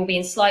naturally will be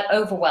in slight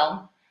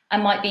overwhelm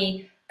and might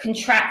be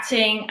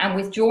contracting and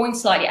withdrawing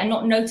slightly and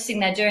not noticing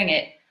they're doing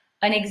it,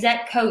 an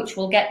exec coach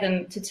will get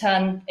them to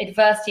turn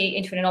adversity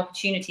into an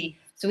opportunity.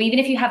 So even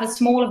if you have a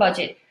smaller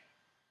budget,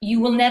 you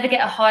will never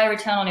get a higher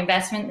return on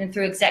investment than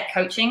through exec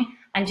coaching.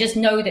 And just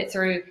know that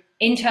through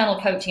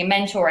internal coaching and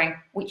mentoring,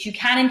 which you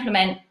can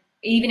implement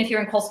even if you're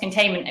in cost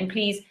containment, and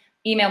please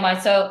email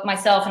myself,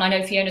 and I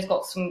know Fiona's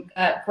got some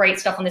great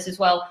stuff on this as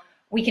well,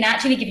 we can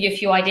actually give you a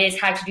few ideas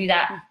how to do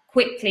that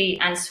quickly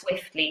and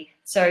swiftly.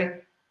 So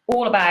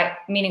all about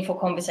meaningful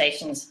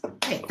conversations.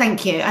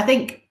 Thank you. I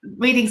think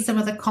reading some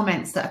of the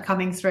comments that are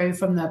coming through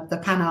from the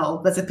panel,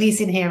 there's a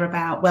piece in here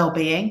about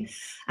well-being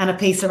and a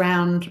piece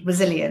around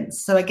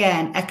resilience. So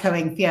again,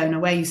 echoing Fiona,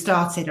 where you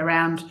started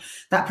around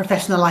that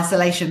professional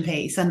isolation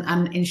piece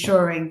and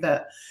ensuring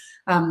that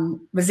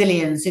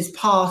resilience is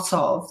part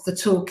of the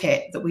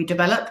toolkit that we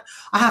develop.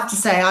 I have to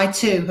say, I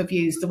too have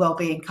used the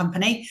Wellbeing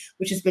Company,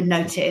 which has been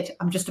noted.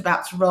 I'm just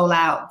about to roll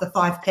out the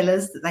 5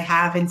 pillars that they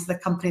have into the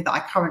company that I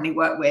currently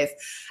work with.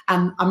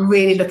 And I'm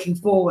really looking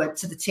forward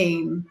to the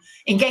team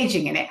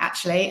engaging in it,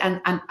 actually,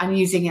 and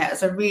using it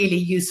as a really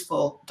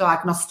useful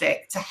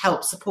diagnostic to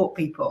help support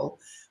people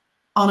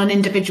on an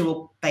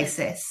individual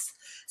basis.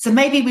 So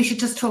maybe we should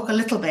just talk a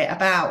little bit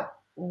about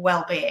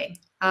well-being.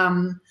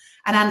 And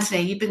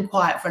Anthony, you've been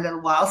quiet for a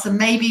little while, so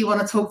maybe you want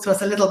to talk to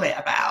us a little bit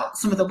about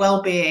some of the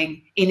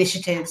well-being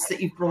initiatives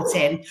that you've brought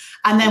in,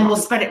 and then we'll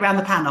spread it around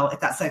the panel, if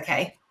that's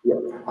okay. Yeah,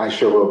 I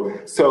sure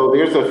will. So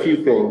there's a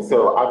few things.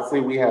 So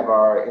obviously we have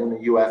in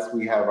the US,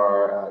 we have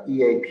our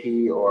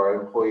EAP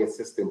or employee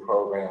assistance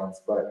programs,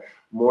 but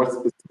more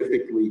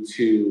specifically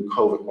to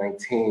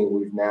COVID-19,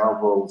 we've now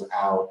rolled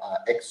out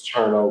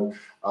external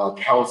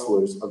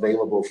counselors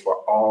available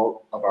for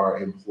all of our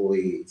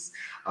employees,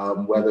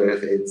 whether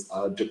if it's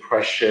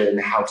depression,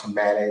 how to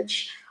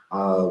manage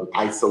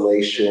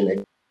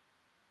isolation.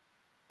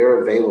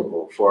 They're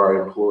available for our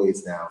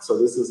employees now. So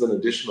this is an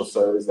additional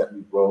service that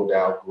we've rolled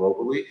out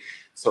globally.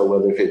 So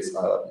whether if it's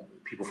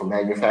people from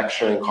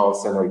manufacturing, call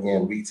center,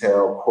 again,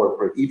 retail,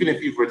 corporate, even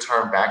if you've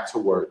returned back to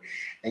work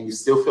and you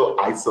still feel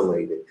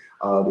isolated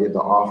in the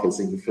office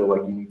and you feel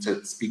like you need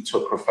to speak to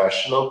a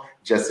professional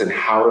just in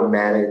how to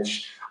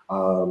manage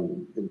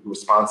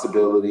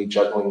responsibility,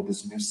 juggling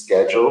this new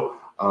schedule,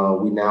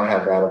 we now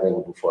have that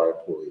available for our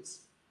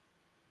employees.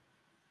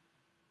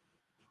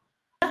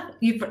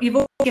 You've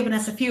all given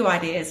us a few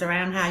ideas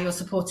around how you're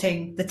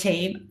supporting the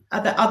team.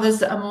 Are there others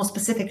that are more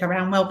specific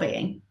around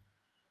well-being?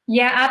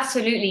 Yeah,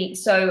 absolutely.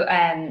 So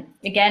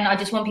again, I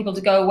just want people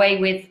to go away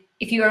with,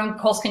 if you're on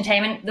cost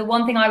containment, the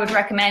one thing I would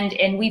recommend,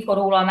 and we've got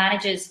all our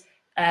managers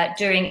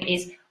doing,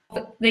 is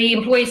the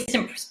employee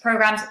assistance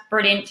programs,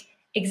 brilliant.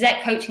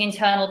 Exec coaching,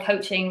 internal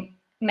coaching,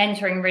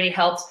 mentoring really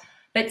helps.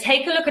 But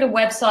take a look at a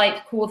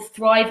website called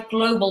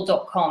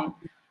thriveglobal.com.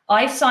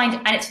 I've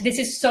signed, and this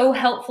is so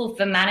helpful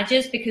for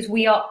managers because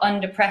we are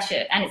under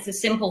pressure, and it's the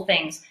simple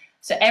things.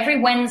 So every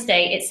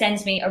Wednesday, it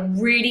sends me a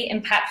really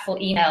impactful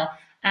email,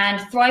 and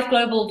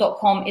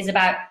thriveglobal.com is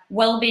about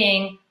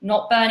well-being,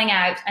 not burning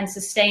out, and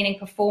sustaining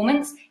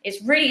performance.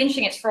 It's really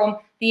interesting. It's from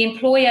the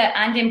employer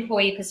and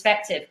employee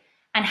perspective.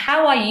 And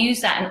how I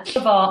use that, and all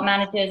of our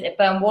managers at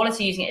Byrne Wallace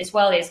are using it as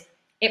well, is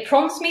it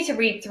prompts me to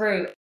read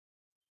through.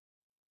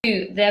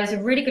 There was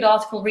a really good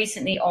article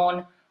recently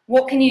on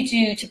what can you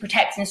do to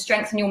protect and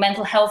strengthen your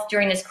mental health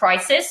during this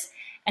crisis?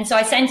 And so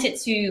I sent it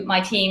to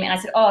my team and I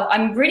said, oh,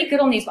 I'm really good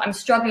on these, but I'm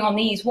struggling on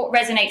these. What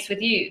resonates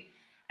with you?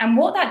 And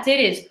what that did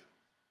is,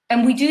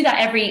 and we do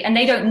that and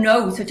they don't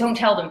know, so don't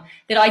tell them,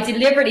 that I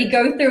deliberately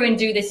go through and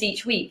do this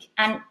each week.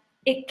 And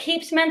it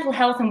keeps mental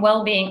health and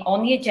well-being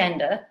on the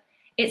agenda.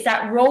 It's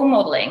that role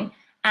modeling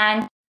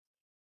and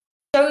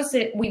shows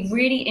that we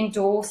really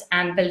endorse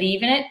and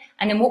believe in it.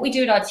 And then what we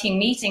do at our team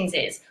meetings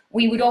is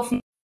we would often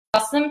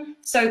discuss them.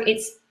 So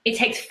it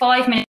takes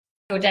 5 minutes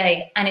a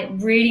day and it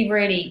really,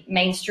 really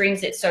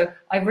mainstreams it. So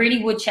I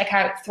really would check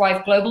out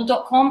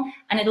thriveglobal.com,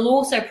 and it'll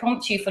also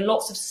prompt you for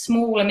lots of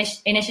small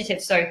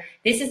initiatives. So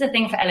this is the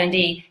thing for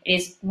L&D,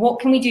 is what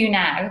can we do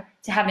now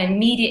to have an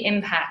immediate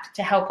impact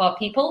to help our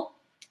people?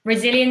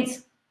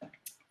 Resilience.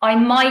 I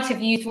might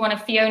have used one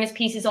of Fiona's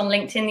pieces on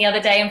LinkedIn the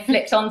other day and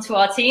flicked onto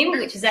our team,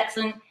 which is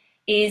excellent,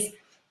 is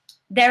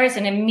there is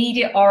an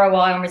immediate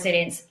ROI on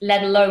resilience,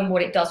 let alone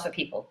what it does for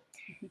people.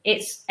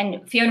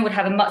 And Fiona would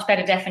have a much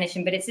better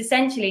definition, but it's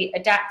essentially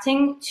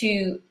adapting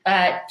to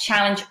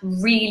challenge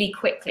really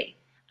quickly.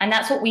 And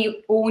that's what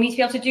we all need to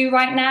be able to do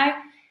right now.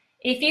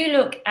 If you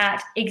look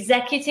at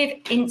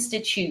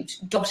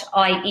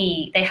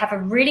executiveinstitute.ie, they have a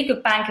really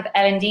good bank of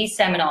L&D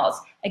seminars.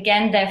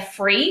 Again, they're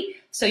free,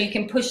 so you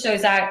can push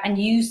those out and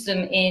use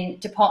them in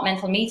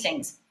departmental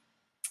meetings.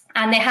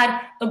 And they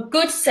had a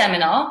good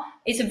seminar.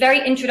 It's a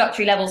very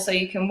introductory level, so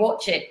you can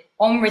watch it,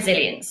 on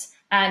resilience.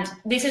 And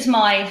this is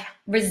my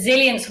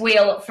resilience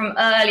wheel from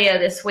earlier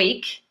this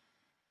week.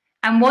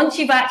 And once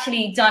you've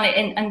actually done it,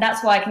 and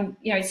that's why I can,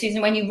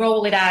 Susan, when you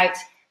roll it out,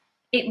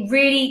 it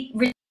really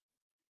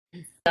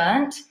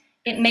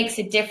it makes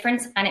a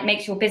difference, and it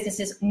makes your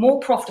businesses more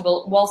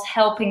profitable whilst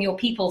helping your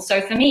people. So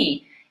for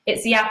me,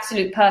 it's the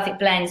absolute perfect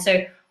blend.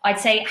 So I'd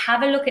say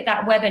have a look at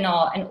that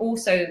webinar, and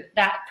also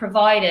that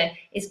provider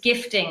is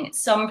gifting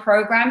some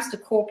programs to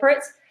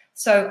corporates.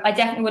 So I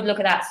definitely would look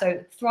at that.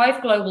 So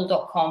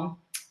thriveglobal.com.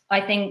 I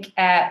think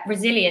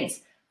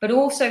resilience, but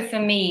also for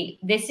me,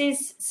 this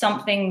is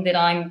something that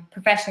I'm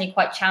professionally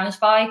quite challenged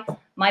by.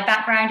 My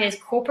background is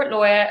corporate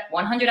lawyer,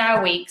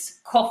 100-hour weeks,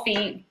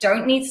 coffee,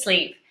 don't need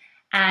sleep.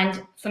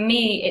 And for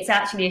me, it's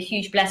actually a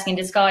huge blessing in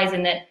disguise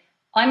in that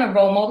I'm a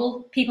role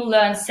model. People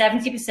learn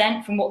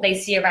 70% from what they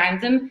see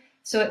around them.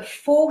 So it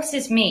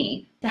forces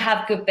me to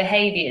have good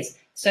behaviors.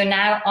 So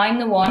now I'm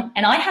the one,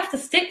 and I have to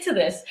stick to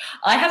this.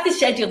 I have to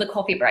schedule the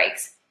coffee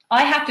breaks.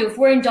 I have to, if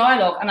we're in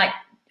dialogue, I'm like,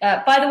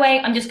 by the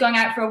way, I'm just going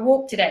out for a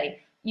walk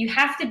today. You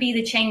have to be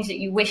the change that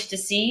you wish to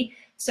see.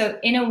 So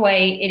in a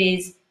way, it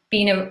is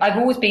I've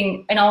always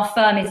been, and our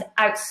firm is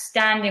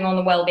outstanding on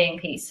the well-being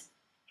piece.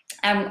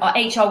 Our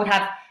HR would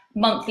have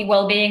monthly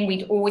well-being.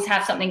 We'd always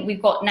have something.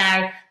 We've got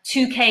now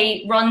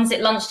 2K runs at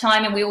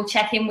lunchtime, and we all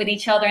check in with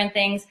each other and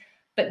things.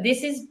 But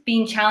this has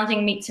been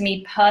challenging to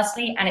me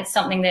personally, and it's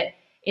something that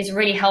is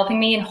really helping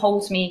me and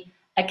holds me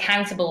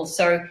accountable.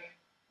 So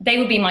they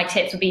would be my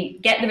tips, would be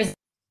get the results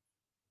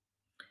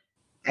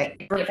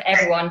for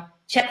everyone,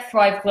 check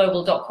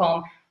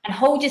thriveglobal.com and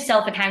hold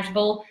yourself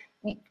accountable.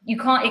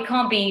 It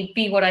can't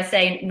be what I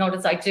say, not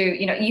as I do.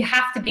 You know, you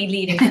have to be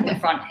leading from the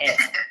front here.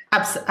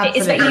 Absolutely.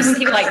 It's for even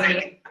people like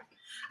me.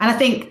 And I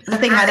think the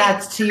thing I'd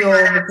add to your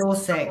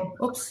resourcing,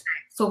 oops,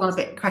 it's all gone a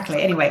bit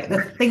crackly. Anyway,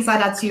 the things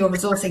I'd add to your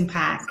resourcing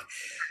pack,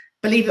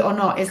 believe it or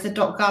not, is the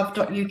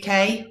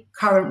 .gov.uk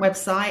current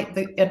website,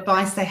 the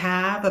advice they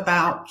have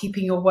about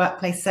keeping your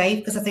workplace safe.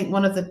 Because I think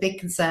one of the big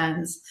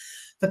concerns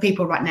for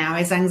people right now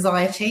is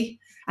anxiety.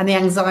 And the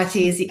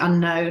anxiety is the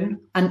unknown,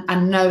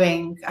 and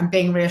knowing and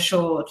being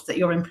reassured that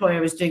your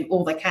employer is doing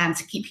all they can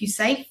to keep you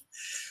safe.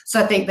 So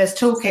I think there's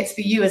toolkits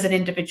for you as an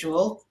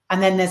individual,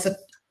 and then there's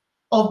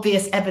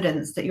obvious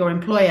evidence that your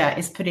employer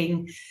is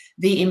putting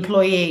the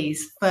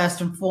employees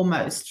first and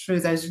foremost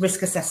through those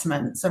risk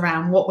assessments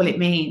around what will it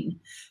mean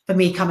for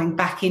me coming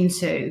back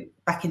into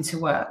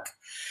work.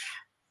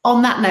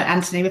 On that note,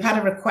 Anthony, we've had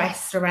a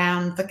request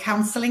around the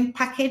counselling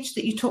package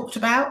that you talked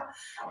about.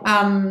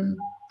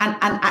 And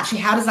actually,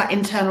 how does that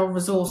internal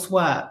resource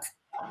work?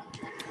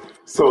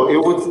 So it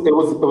was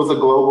a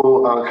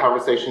global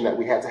conversation that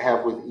we had to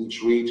have with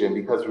each region,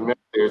 because remember,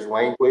 there's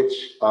language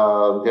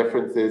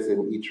differences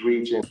in each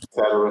region, et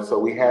cetera. So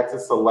we had to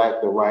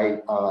select the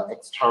right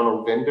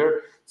external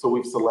vendor. So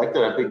we've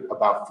selected, I think,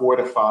 about 4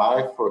 to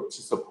 5 to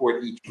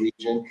support each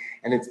region.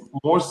 And it's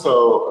more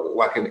so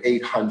like an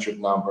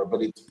 800 number,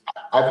 but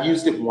I've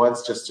used it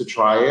once just to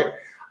try it.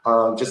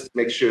 Just to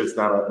make sure it's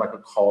not like a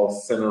call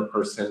center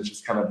person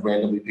just kind of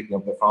randomly picking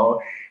up the phone.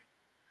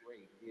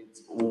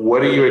 It's,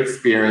 what are you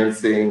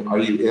experiencing? Are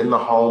you in the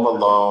home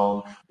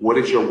alone? What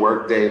is your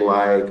work day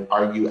like?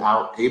 Are you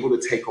able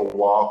to take a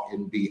walk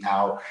and be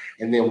out?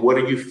 And then what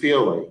are you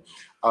feeling?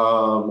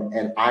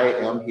 And I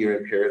am here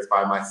in Paris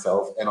by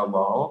myself and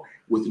alone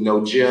with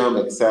no gym,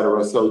 et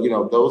cetera. So, you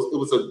know, it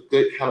was a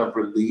good kind of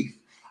relief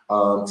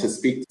to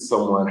speak to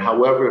someone.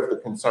 However, if the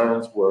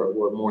concerns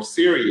were more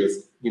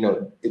serious, you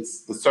know, the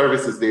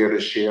service is there to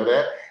share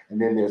that,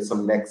 and then there's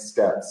some next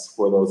steps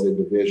for those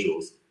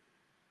individuals.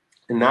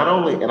 And not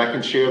only, and I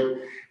can share,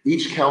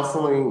 each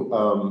counseling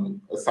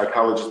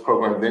psychologist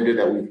program vendor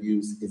that we've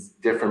used is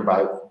different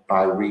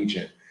by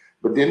region.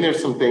 But then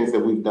there's some things that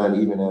we've done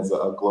even as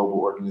a global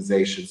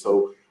organization.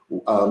 So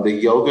the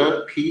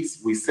yoga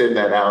piece, we send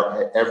that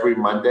out every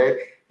Monday,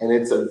 and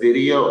it's a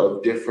video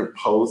of different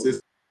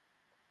poses,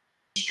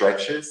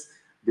 stretches.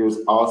 There's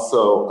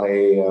also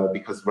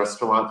because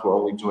restaurants were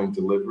only doing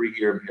delivery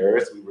here in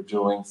Paris, we were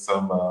doing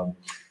some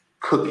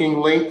cooking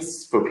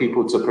links for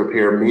people to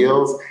prepare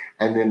meals.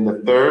 And then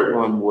the third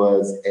one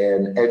was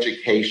an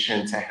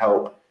education to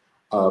help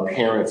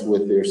parents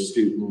with their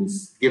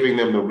students, giving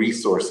them the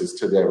resources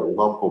to their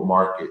local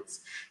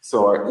markets.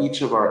 So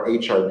each of our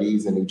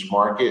HRVs in each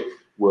market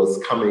was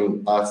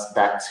coming us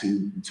back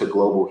to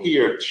Global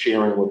here,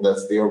 sharing with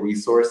us their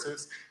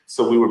resources.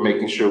 So we were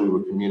making sure we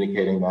were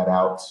communicating that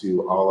out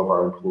to all of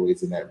our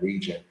employees in that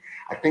region.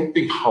 I think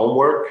the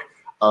homework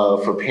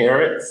for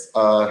parents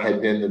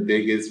had been the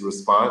biggest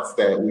response,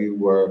 that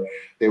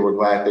they were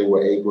glad they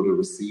were able to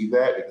receive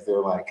that, because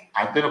they're like,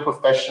 I've been a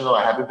professional,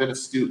 I haven't been a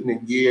student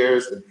in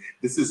years, and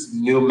this is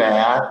new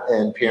math.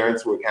 And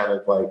parents were kind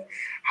of like,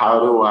 how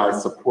do I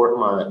support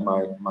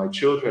my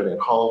children at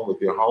home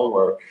with their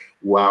homework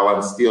while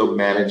I'm still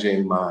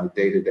managing my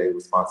day-to-day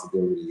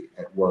responsibility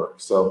at work?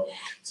 So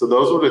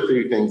those were the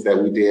 3 things that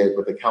we did,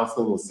 but the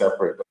counseling was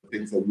separate. But the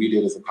things that we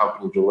did as a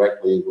company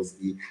directly was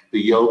the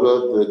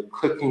yoga, the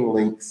cooking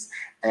links,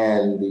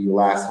 and the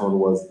last one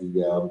was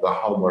the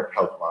homework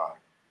helpline.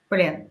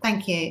 Brilliant,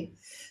 thank you.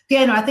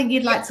 Fiona, I think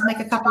you'd like to make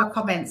a couple of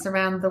comments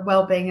around the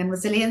wellbeing and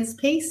resilience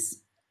piece.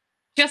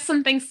 Just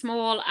something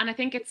small, and I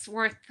think it's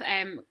worth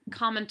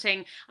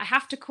commenting. I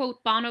have to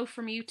quote Bono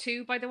from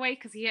U2, by the way,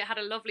 because he had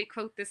a lovely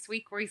quote this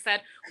week where he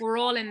said, we're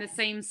all in the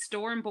same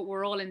storm, but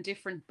we're all in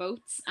different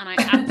boats. And I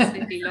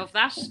absolutely love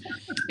that,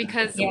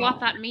 because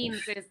what that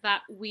means is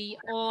that we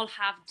all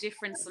have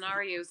different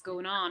scenarios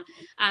going on.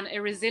 And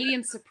a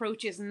resilience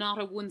approach is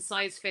not a one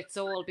size fits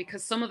all,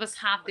 because some of us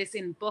have this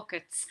in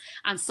buckets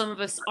and some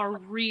of us are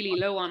really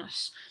low on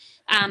it.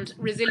 And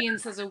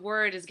resilience as a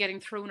word is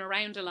getting thrown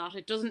around a lot.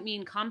 It doesn't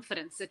mean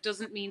confidence. It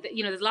doesn't mean that,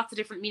 you know, there's lots of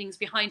different meanings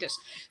behind it.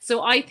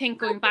 So I think,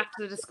 going back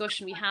to the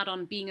discussion we had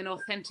on being an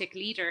authentic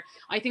leader,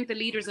 I think the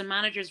leaders and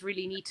managers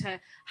really need to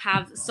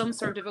have some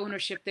sort of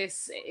ownership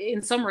this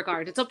in some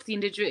regard. It's up to the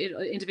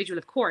individual,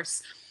 of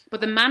course,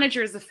 but the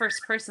manager is the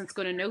first person that's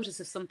going to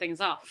notice if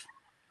something's off.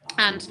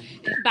 And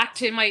back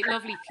to my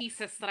lovely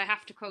thesis that I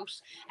have to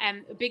quote,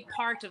 a big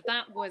part of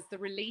that was the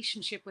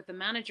relationship with the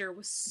manager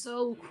was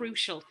so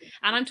crucial.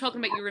 And I'm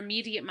talking about your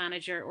immediate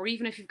manager, or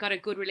even if you've got a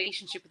good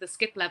relationship with a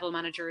skip level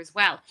manager as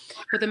well.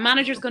 But the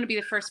manager is going to be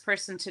the first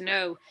person to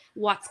know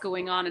what's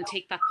going on and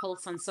take that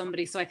pulse on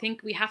somebody. So I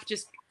think we have to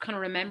just kind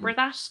of remember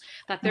that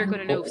they're going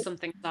to know if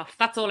something's off.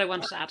 That's all I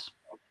wanted to add.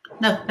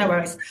 No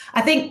worries.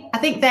 I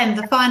think then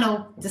the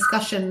final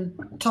discussion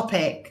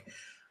topic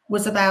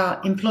was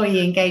about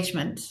employee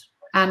engagement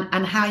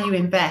and how you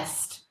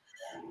invest,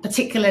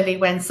 particularly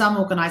when some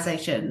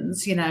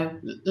organisations, you know,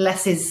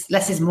 less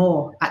is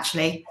more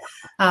actually,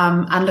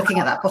 and looking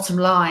at that bottom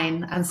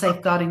line and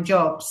safeguarding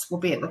jobs will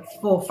be at the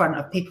forefront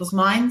of people's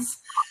minds.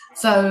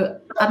 So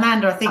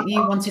Amanda, I think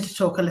you wanted to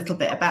talk a little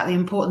bit about the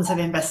importance of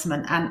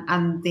investment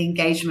and the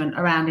engagement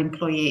around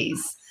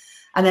employees.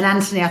 And then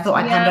Anthony, I thought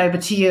I'd hand over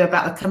to you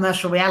about the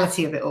commercial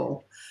reality of it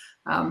all,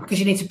 because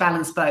you need to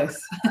balance both.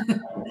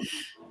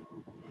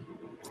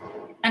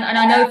 And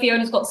I know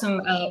Fiona's got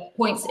some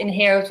points in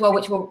here as well,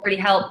 which will really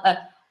help.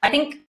 I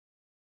think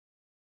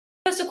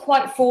we're also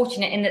quite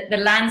fortunate in that the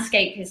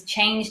landscape has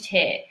changed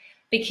here,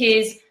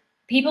 because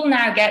people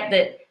now get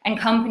that, and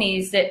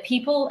companies, that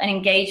people and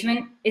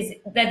engagement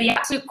they're the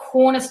absolute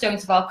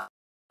cornerstones of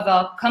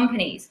our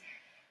companies.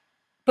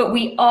 But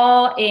we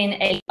are in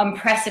an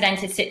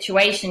unprecedented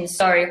situation.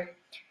 So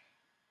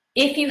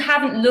if you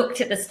haven't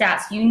looked at the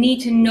stats, you need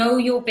to know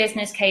your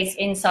business case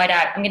inside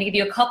out. I'm going to give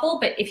you a couple,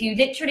 but if you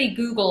literally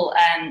Google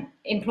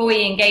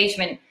employee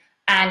engagement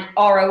and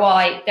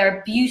ROI, there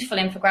are beautiful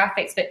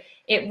infographics, but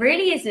it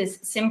really is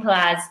as simple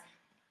as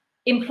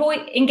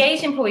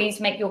engaged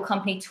employees make your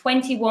company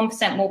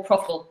 21% more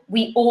profitable.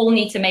 We all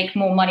need to make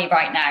more money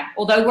right now.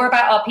 Although we're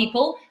about our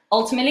people,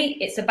 ultimately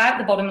it's about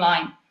the bottom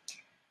line.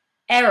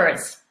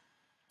 Errors.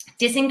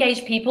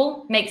 Disengaged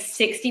people make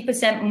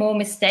 60% more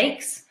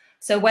mistakes.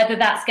 So whether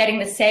that's getting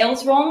the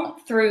sales wrong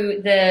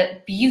through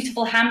the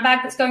beautiful handbag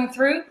that's going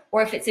through,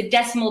 or if it's a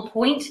decimal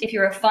point, if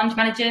you're a fund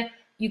manager,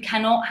 you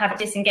cannot have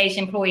disengaged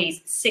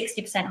employees,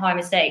 60% higher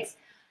mistakes.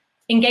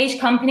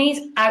 Engaged companies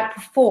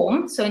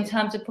outperform, so in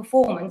terms of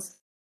performance,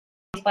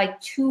 by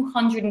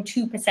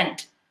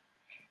 202%.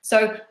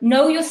 So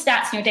know your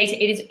stats and your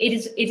data.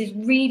 It is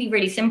really,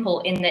 really simple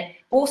in that.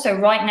 Also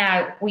right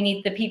now, we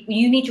need the people,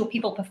 you need your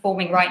people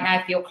performing right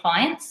now for your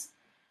clients.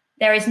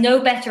 There is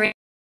no better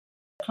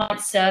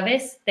client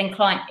service than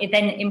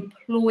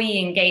employee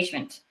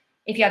engagement.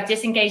 If you have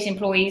disengaged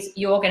employees,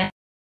 you're going to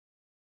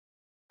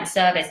have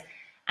service.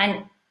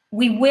 And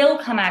we will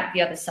come out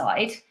the other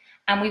side,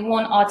 and we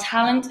want our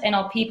talent and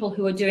our people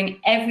who are doing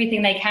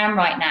everything they can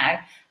right now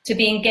to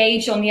be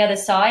engaged on the other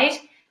side.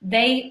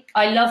 I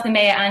love the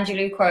Maya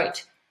Angelou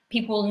quote,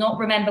 people will not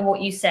remember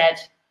what you said,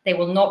 they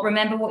will not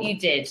remember what you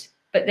did,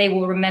 but they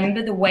will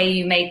remember the way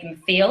you made them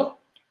feel.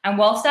 And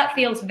whilst that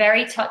feels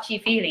very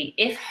touchy-feely,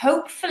 if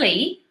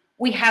hopefully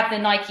we have the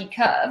Nike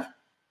curve,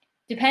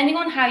 depending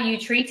on how you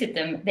treated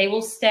them, they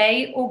will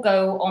stay or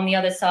go on the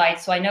other side.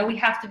 So I know we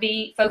have to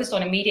be focused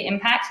on immediate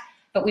impact,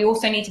 but we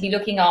also need to be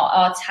looking at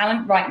our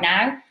talent right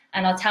now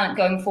and our talent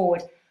going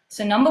forward.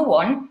 So number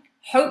one,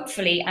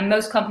 hopefully, and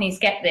most companies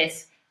get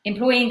this,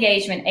 employee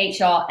engagement,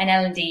 HR, and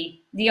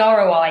L&D, the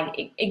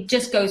ROI, it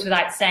just goes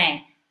without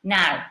saying.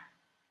 Now,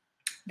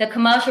 the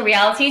commercial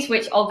realities,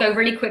 which I'll go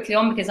really quickly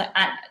on because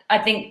I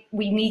think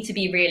we need to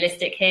be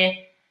realistic here.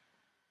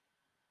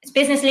 As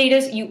business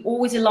leaders, you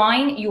always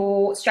align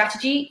your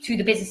strategy to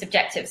the business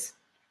objectives.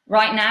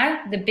 Right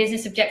now, the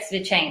business objectives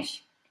have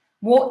changed.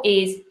 What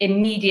is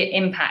immediate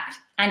impact?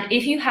 And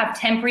if you have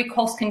temporary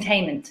cost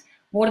containment,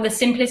 what are the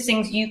simplest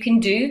things you can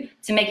do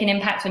to make an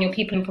impact on your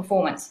people and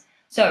performance?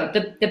 So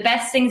the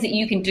best things that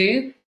you can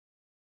do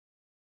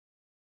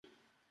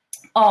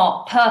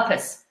are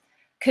purpose,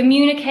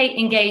 communicate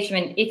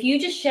engagement. If you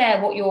just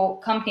share what your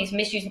company's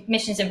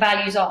missions and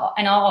values are,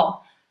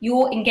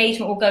 your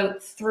engagement will go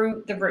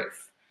through the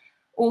roof.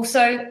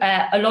 Also,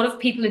 a lot of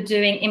people are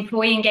doing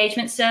employee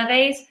engagement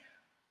surveys.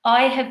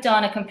 I have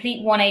done a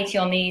complete 180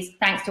 on these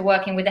thanks to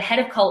working with the head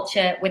of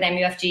culture with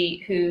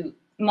MUFG, who,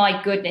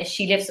 my goodness,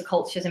 she lives the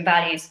cultures and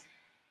values.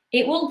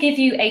 It will give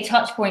you a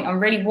touch point on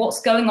really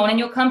what's going on in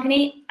your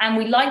company. And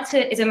we like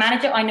to, as a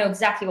manager, I know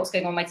exactly what's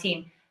going on in my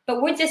team,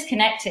 but we're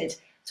disconnected.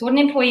 So what an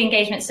employee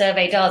engagement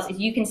survey does is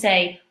you can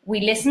say,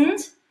 we listened,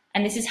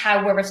 and this is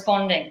how we're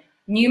responding.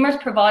 Numerous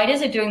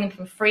providers are doing them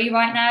for free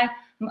right now.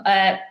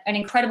 An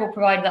incredible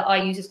provider that I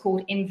use is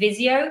called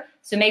Invisio.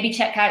 So maybe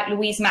check out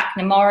Louise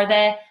McNamara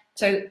there.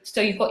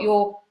 So you've got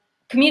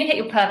communicate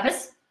your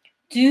purpose,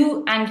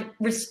 do and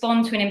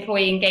respond to an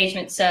employee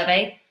engagement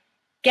survey.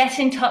 Get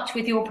in touch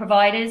with your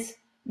providers.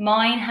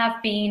 Mine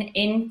have been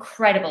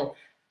incredible.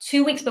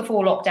 2 weeks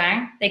before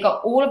lockdown, they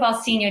got all of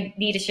our senior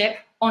leadership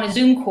on a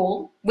Zoom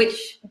call,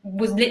 which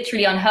was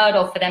literally unheard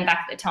of for them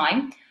back at the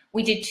time.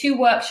 We did 2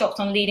 workshops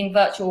on leading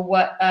virtual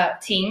work,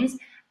 teams,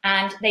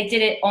 and they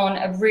did it on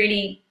a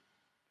really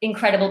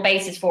incredible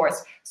basis for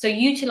us. So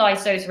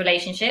utilize those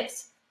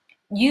relationships.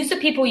 Use the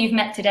people you've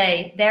met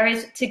today. There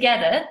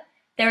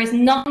is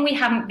nothing we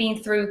haven't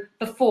been through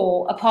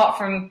before, apart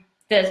from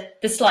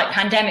the slight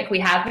pandemic we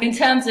have, but in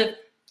terms of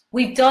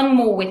we've done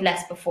more with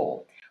less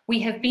before. We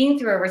have been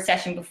through a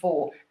recession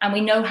before, and we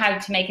know how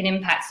to make an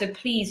impact. So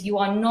please, you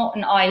are not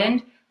an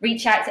island.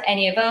 Reach out to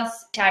any of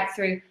us, reach out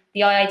through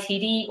the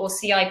IITD or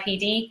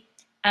CIPD.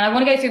 And I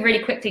want to go through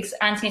really quickly because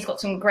Anthony's got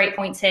some great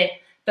points here,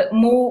 but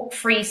more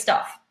free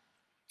stuff.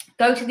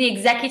 Go to the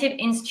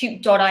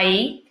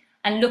executiveinstitute.ie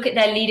and look at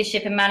their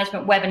leadership and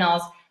management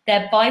webinars.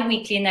 They're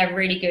bi-weekly and they're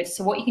really good.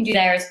 So what you can do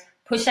there is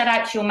push that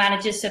out to your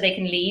managers so they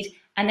can lead,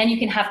 and then you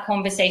can have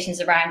conversations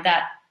around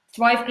that.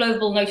 Thrive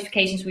Global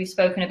notifications we've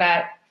spoken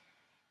about.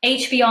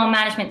 HBR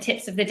management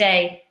tips of the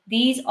day.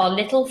 These are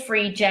little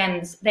free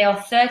gems. They are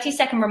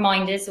 30-second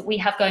reminders that we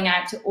have going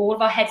out to all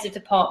of our heads of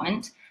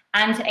department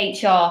and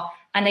to HR,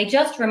 and they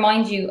just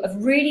remind you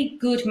of really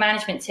good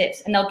management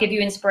tips, and they'll give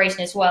you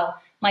inspiration as well.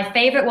 My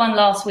favorite one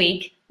last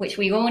week, which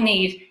we all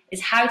need,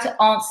 is how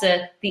to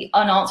answer the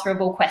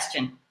unanswerable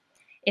question.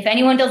 If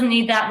anyone doesn't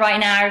need that right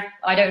now,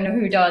 I don't know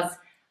who does.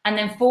 And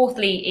then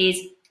fourthly is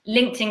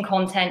LinkedIn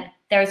content.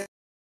 There is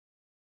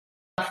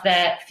stuff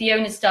there,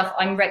 Fiona's stuff.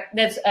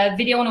 There's a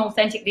video on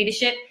authentic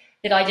leadership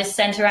that I just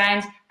sent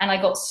around, and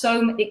I got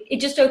it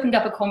just opened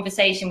up a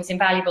conversation, was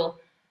invaluable.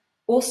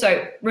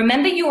 Also,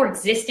 remember your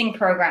existing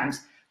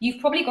programs. You've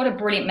probably got a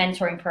brilliant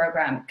mentoring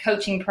program,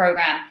 coaching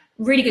program,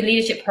 really good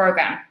leadership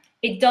program.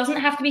 It doesn't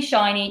have to be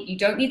shiny. You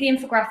don't need the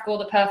infographic or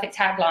the perfect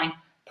tagline.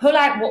 Pull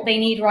out what they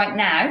need right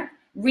now,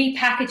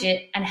 repackage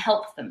it, and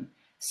help them.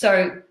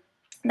 So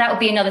that would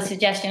be another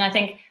suggestion. I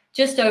think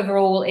just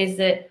overall is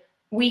that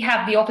we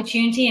have the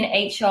opportunity in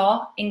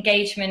HR,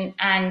 engagement,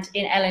 and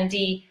in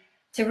L&D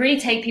to really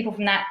take people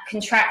from that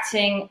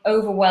contracting,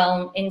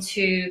 overwhelm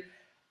into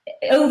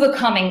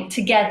overcoming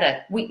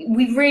together.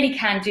 We really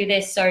can do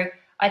this. So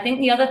I think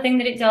the other thing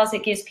that it does,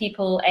 it gives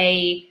people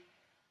a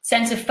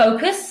sense of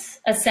focus,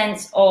 a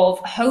sense of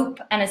hope,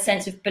 and a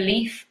sense of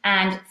belief.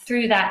 And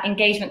through that,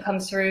 engagement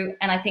comes through.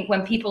 And I think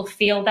when people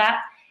feel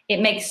that, it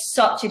makes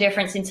such a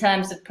difference in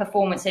terms of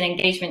performance and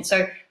engagement.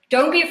 So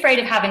don't be afraid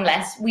of having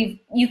less.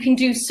 You can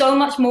do so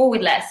much more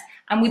with less.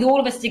 And with all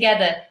of us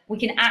together, we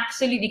can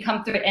absolutely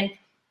come through it. And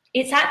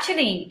it's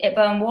actually, at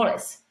Bowen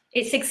Wallace,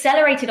 it's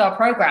accelerated our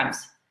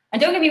programs.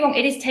 And don't get me wrong,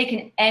 it has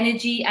taken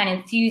energy and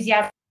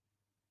enthusiasm.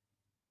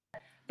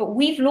 But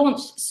we've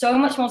launched so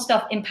much more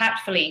stuff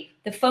impactfully,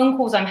 the phone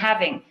calls I'm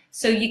having,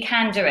 so you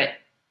can do it.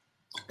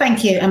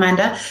 Thank you,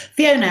 Amanda.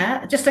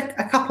 Fiona, just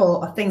a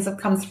couple of things have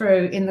come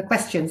through in the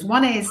questions.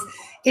 One is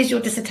your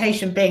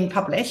dissertation being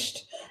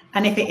published?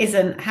 And if it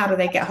isn't, how do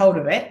they get hold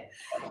of it?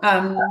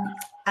 And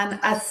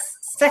a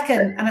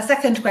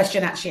second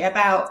question actually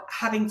about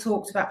having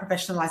talked about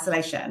professional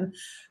isolation,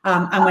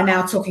 and we're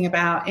now talking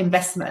about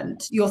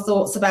investment, your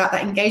thoughts about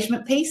that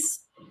engagement piece?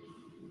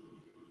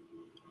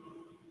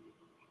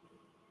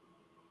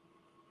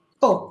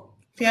 Oh,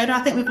 Fiona,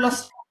 I think we've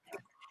lost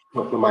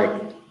the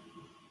mic.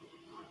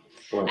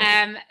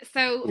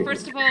 So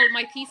first of all,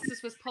 my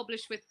thesis was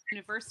published with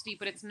university,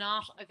 but it's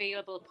not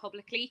available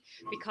publicly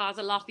because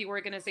a lot of the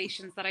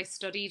organizations that I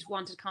studied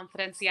wanted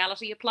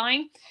confidentiality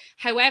applying.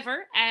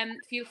 However,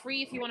 feel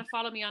free if you want to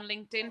follow me on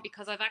LinkedIn,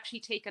 because I've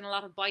actually taken a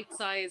lot of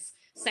bite-sized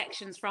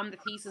sections from the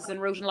thesis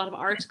and wrote a lot of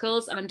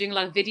articles, and I'm doing a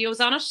lot of videos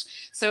on it.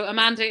 So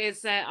Amanda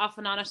is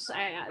often on it,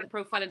 the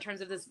profile, in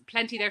terms of there's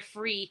plenty there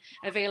free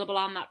available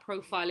on that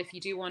profile if you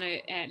do want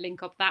to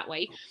link up that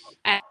way.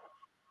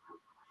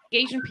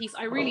 Engagement piece,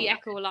 I really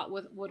echo a lot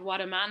with what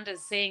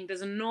Amanda's saying.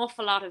 There's an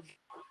awful lot of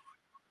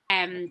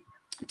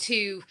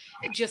to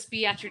just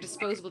be at your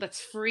disposal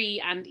that's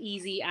free and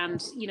easy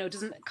and, you know,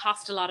 doesn't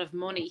cost a lot of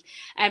money.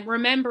 And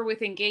remember,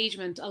 with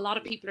engagement, a lot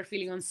of people are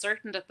feeling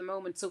uncertain at the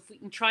moment. So if we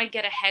can try and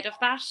get ahead of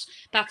that,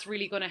 that's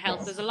really going to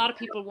help. There's a lot of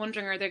people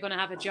wondering, are they going to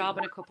have a job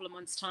in a couple of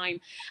months' time?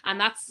 And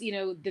that's, you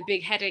know, the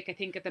big headache, I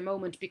think, at the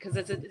moment, because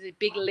there's a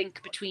big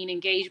link between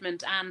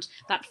engagement and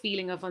that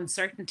feeling of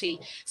uncertainty.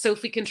 So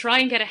if we can try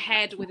and get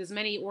ahead with as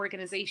many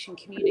organization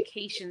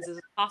communications as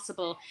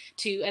possible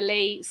to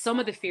allay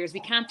some of the fears, we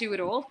can't do it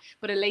all,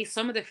 but allay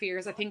some of the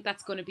fears, I think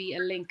that's going to be a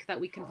link that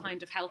we can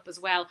kind of help as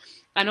well.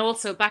 And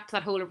also back to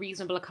that whole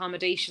reasonable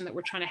accommodation that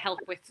we're trying to help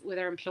with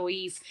our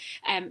employees.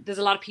 There's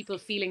a lot of people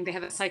feeling they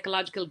have a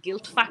psychological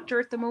guilt factor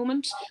at the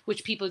moment,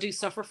 which people do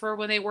suffer for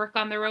when they work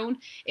on their own,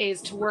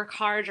 is to work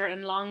harder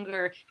and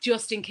longer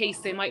just in case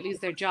they might lose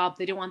their job.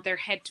 They don't want their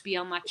head to be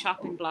on that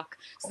chopping block.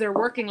 So they're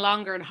working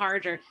longer and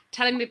harder,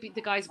 telling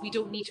the guys, we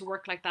don't need to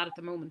work like that at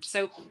the moment.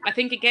 So I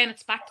think, again,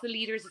 it's back to the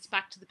leaders, it's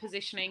back to the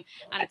positioning,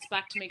 and it's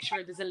back to make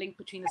sure there's a link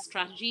between the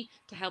strategy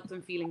to help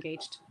them feel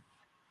engaged.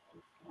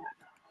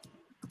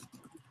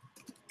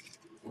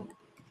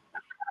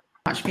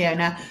 Much,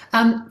 Fiona.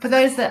 For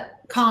those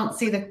that can't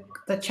see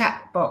the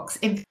chat box,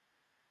 in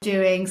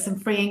doing some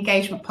free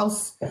engagement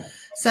pulse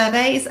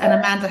surveys, and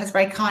Amanda has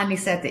very kindly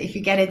said that if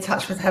you get in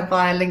touch with her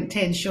via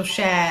LinkedIn, she'll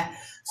share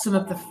some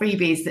of the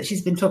freebies that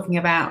she's been talking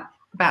about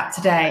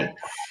today.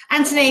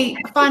 Anthony,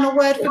 a final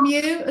word from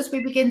you as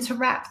we begin to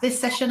wrap this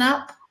session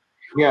up.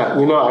 Yeah,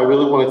 you know, I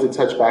really wanted to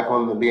touch back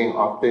on the being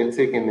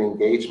authentic and the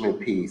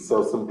engagement piece.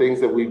 So some things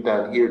that we've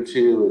done here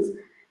too is,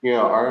 You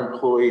know, our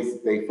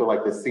employees, they feel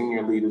like the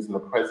senior leaders and the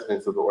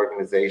presidents of the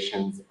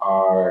organizations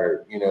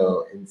are, you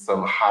know, in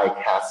some high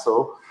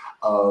castle.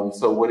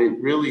 So what it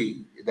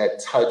really, that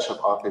touch of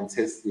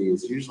authenticity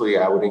is usually,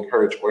 I would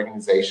encourage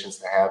organizations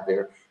to have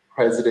their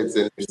presidents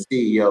and their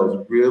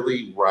CEOs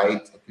really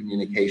write a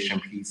communication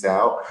piece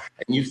out.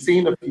 And you've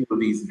seen a few of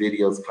these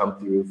videos come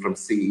through from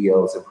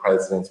CEOs and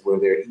presidents where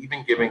they're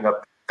even giving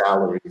up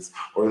salaries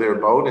or their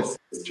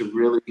bonuses to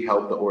really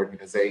help the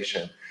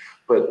organization.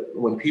 But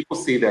when people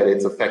see that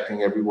it's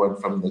affecting everyone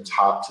from the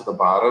top to the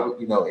bottom,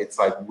 you know, it's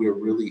like we're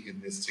really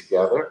in this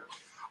together.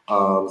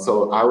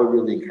 So I would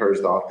really encourage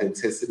the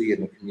authenticity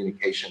and the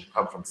communication to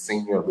come from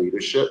senior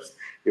leaderships,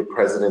 your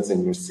presidents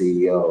and your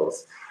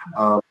CEOs.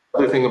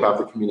 Other thing about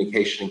the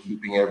communication and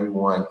keeping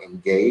everyone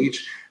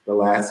engaged, the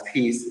last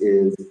piece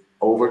is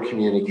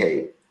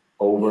over-communicate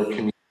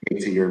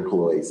to your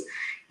employees.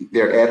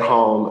 They're at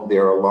home,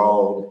 they're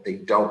alone, they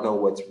don't know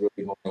what's really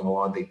going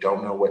on, they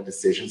don't know what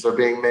decisions are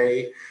being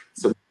made.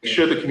 So make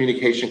sure the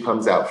communication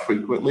comes out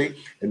frequently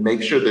and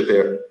make sure that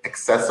they're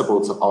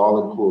accessible to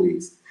all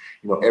employees.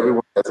 You know,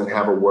 everyone doesn't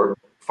have a work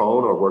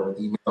phone or work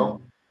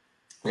email.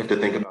 You have to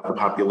think about the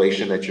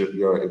population that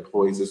your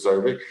employees are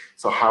serving.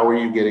 So how are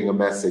you getting a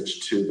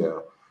message to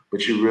them?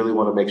 But you really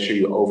want to make sure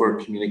you over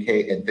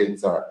communicate and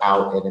things are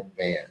out in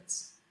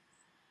advance.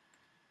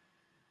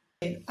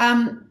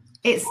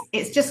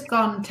 It's just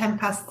gone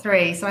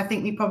 3:10, so I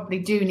think we probably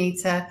do need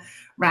to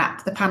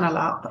wrap the panel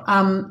up.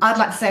 I'd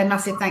like to say a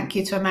massive thank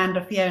you to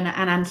Amanda, Fiona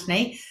and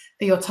Anthony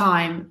for your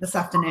time this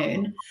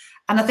afternoon.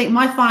 And I think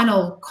my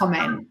final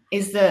comment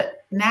is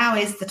that now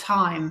is the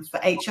time for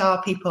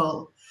HR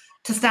people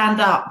to stand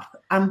up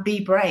and be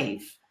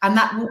brave. And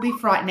that will be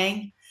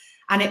frightening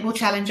and it will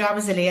challenge our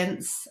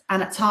resilience.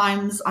 And at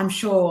times, I'm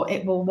sure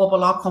it will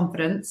wobble our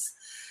confidence.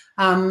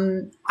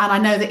 And I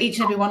know that each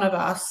and every one of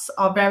us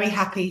are very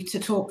happy to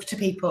talk to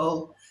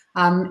people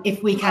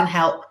if we can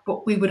help,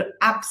 but we would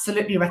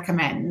absolutely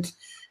recommend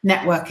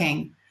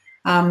networking.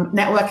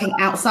 Networking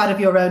outside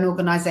of your own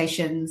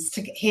organizations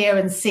to hear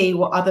and see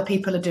what other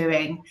people are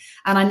doing.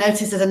 And I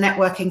noticed there's a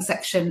networking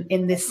section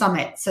in this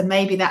summit, so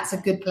maybe that's a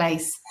good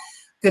place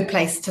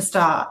to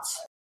start.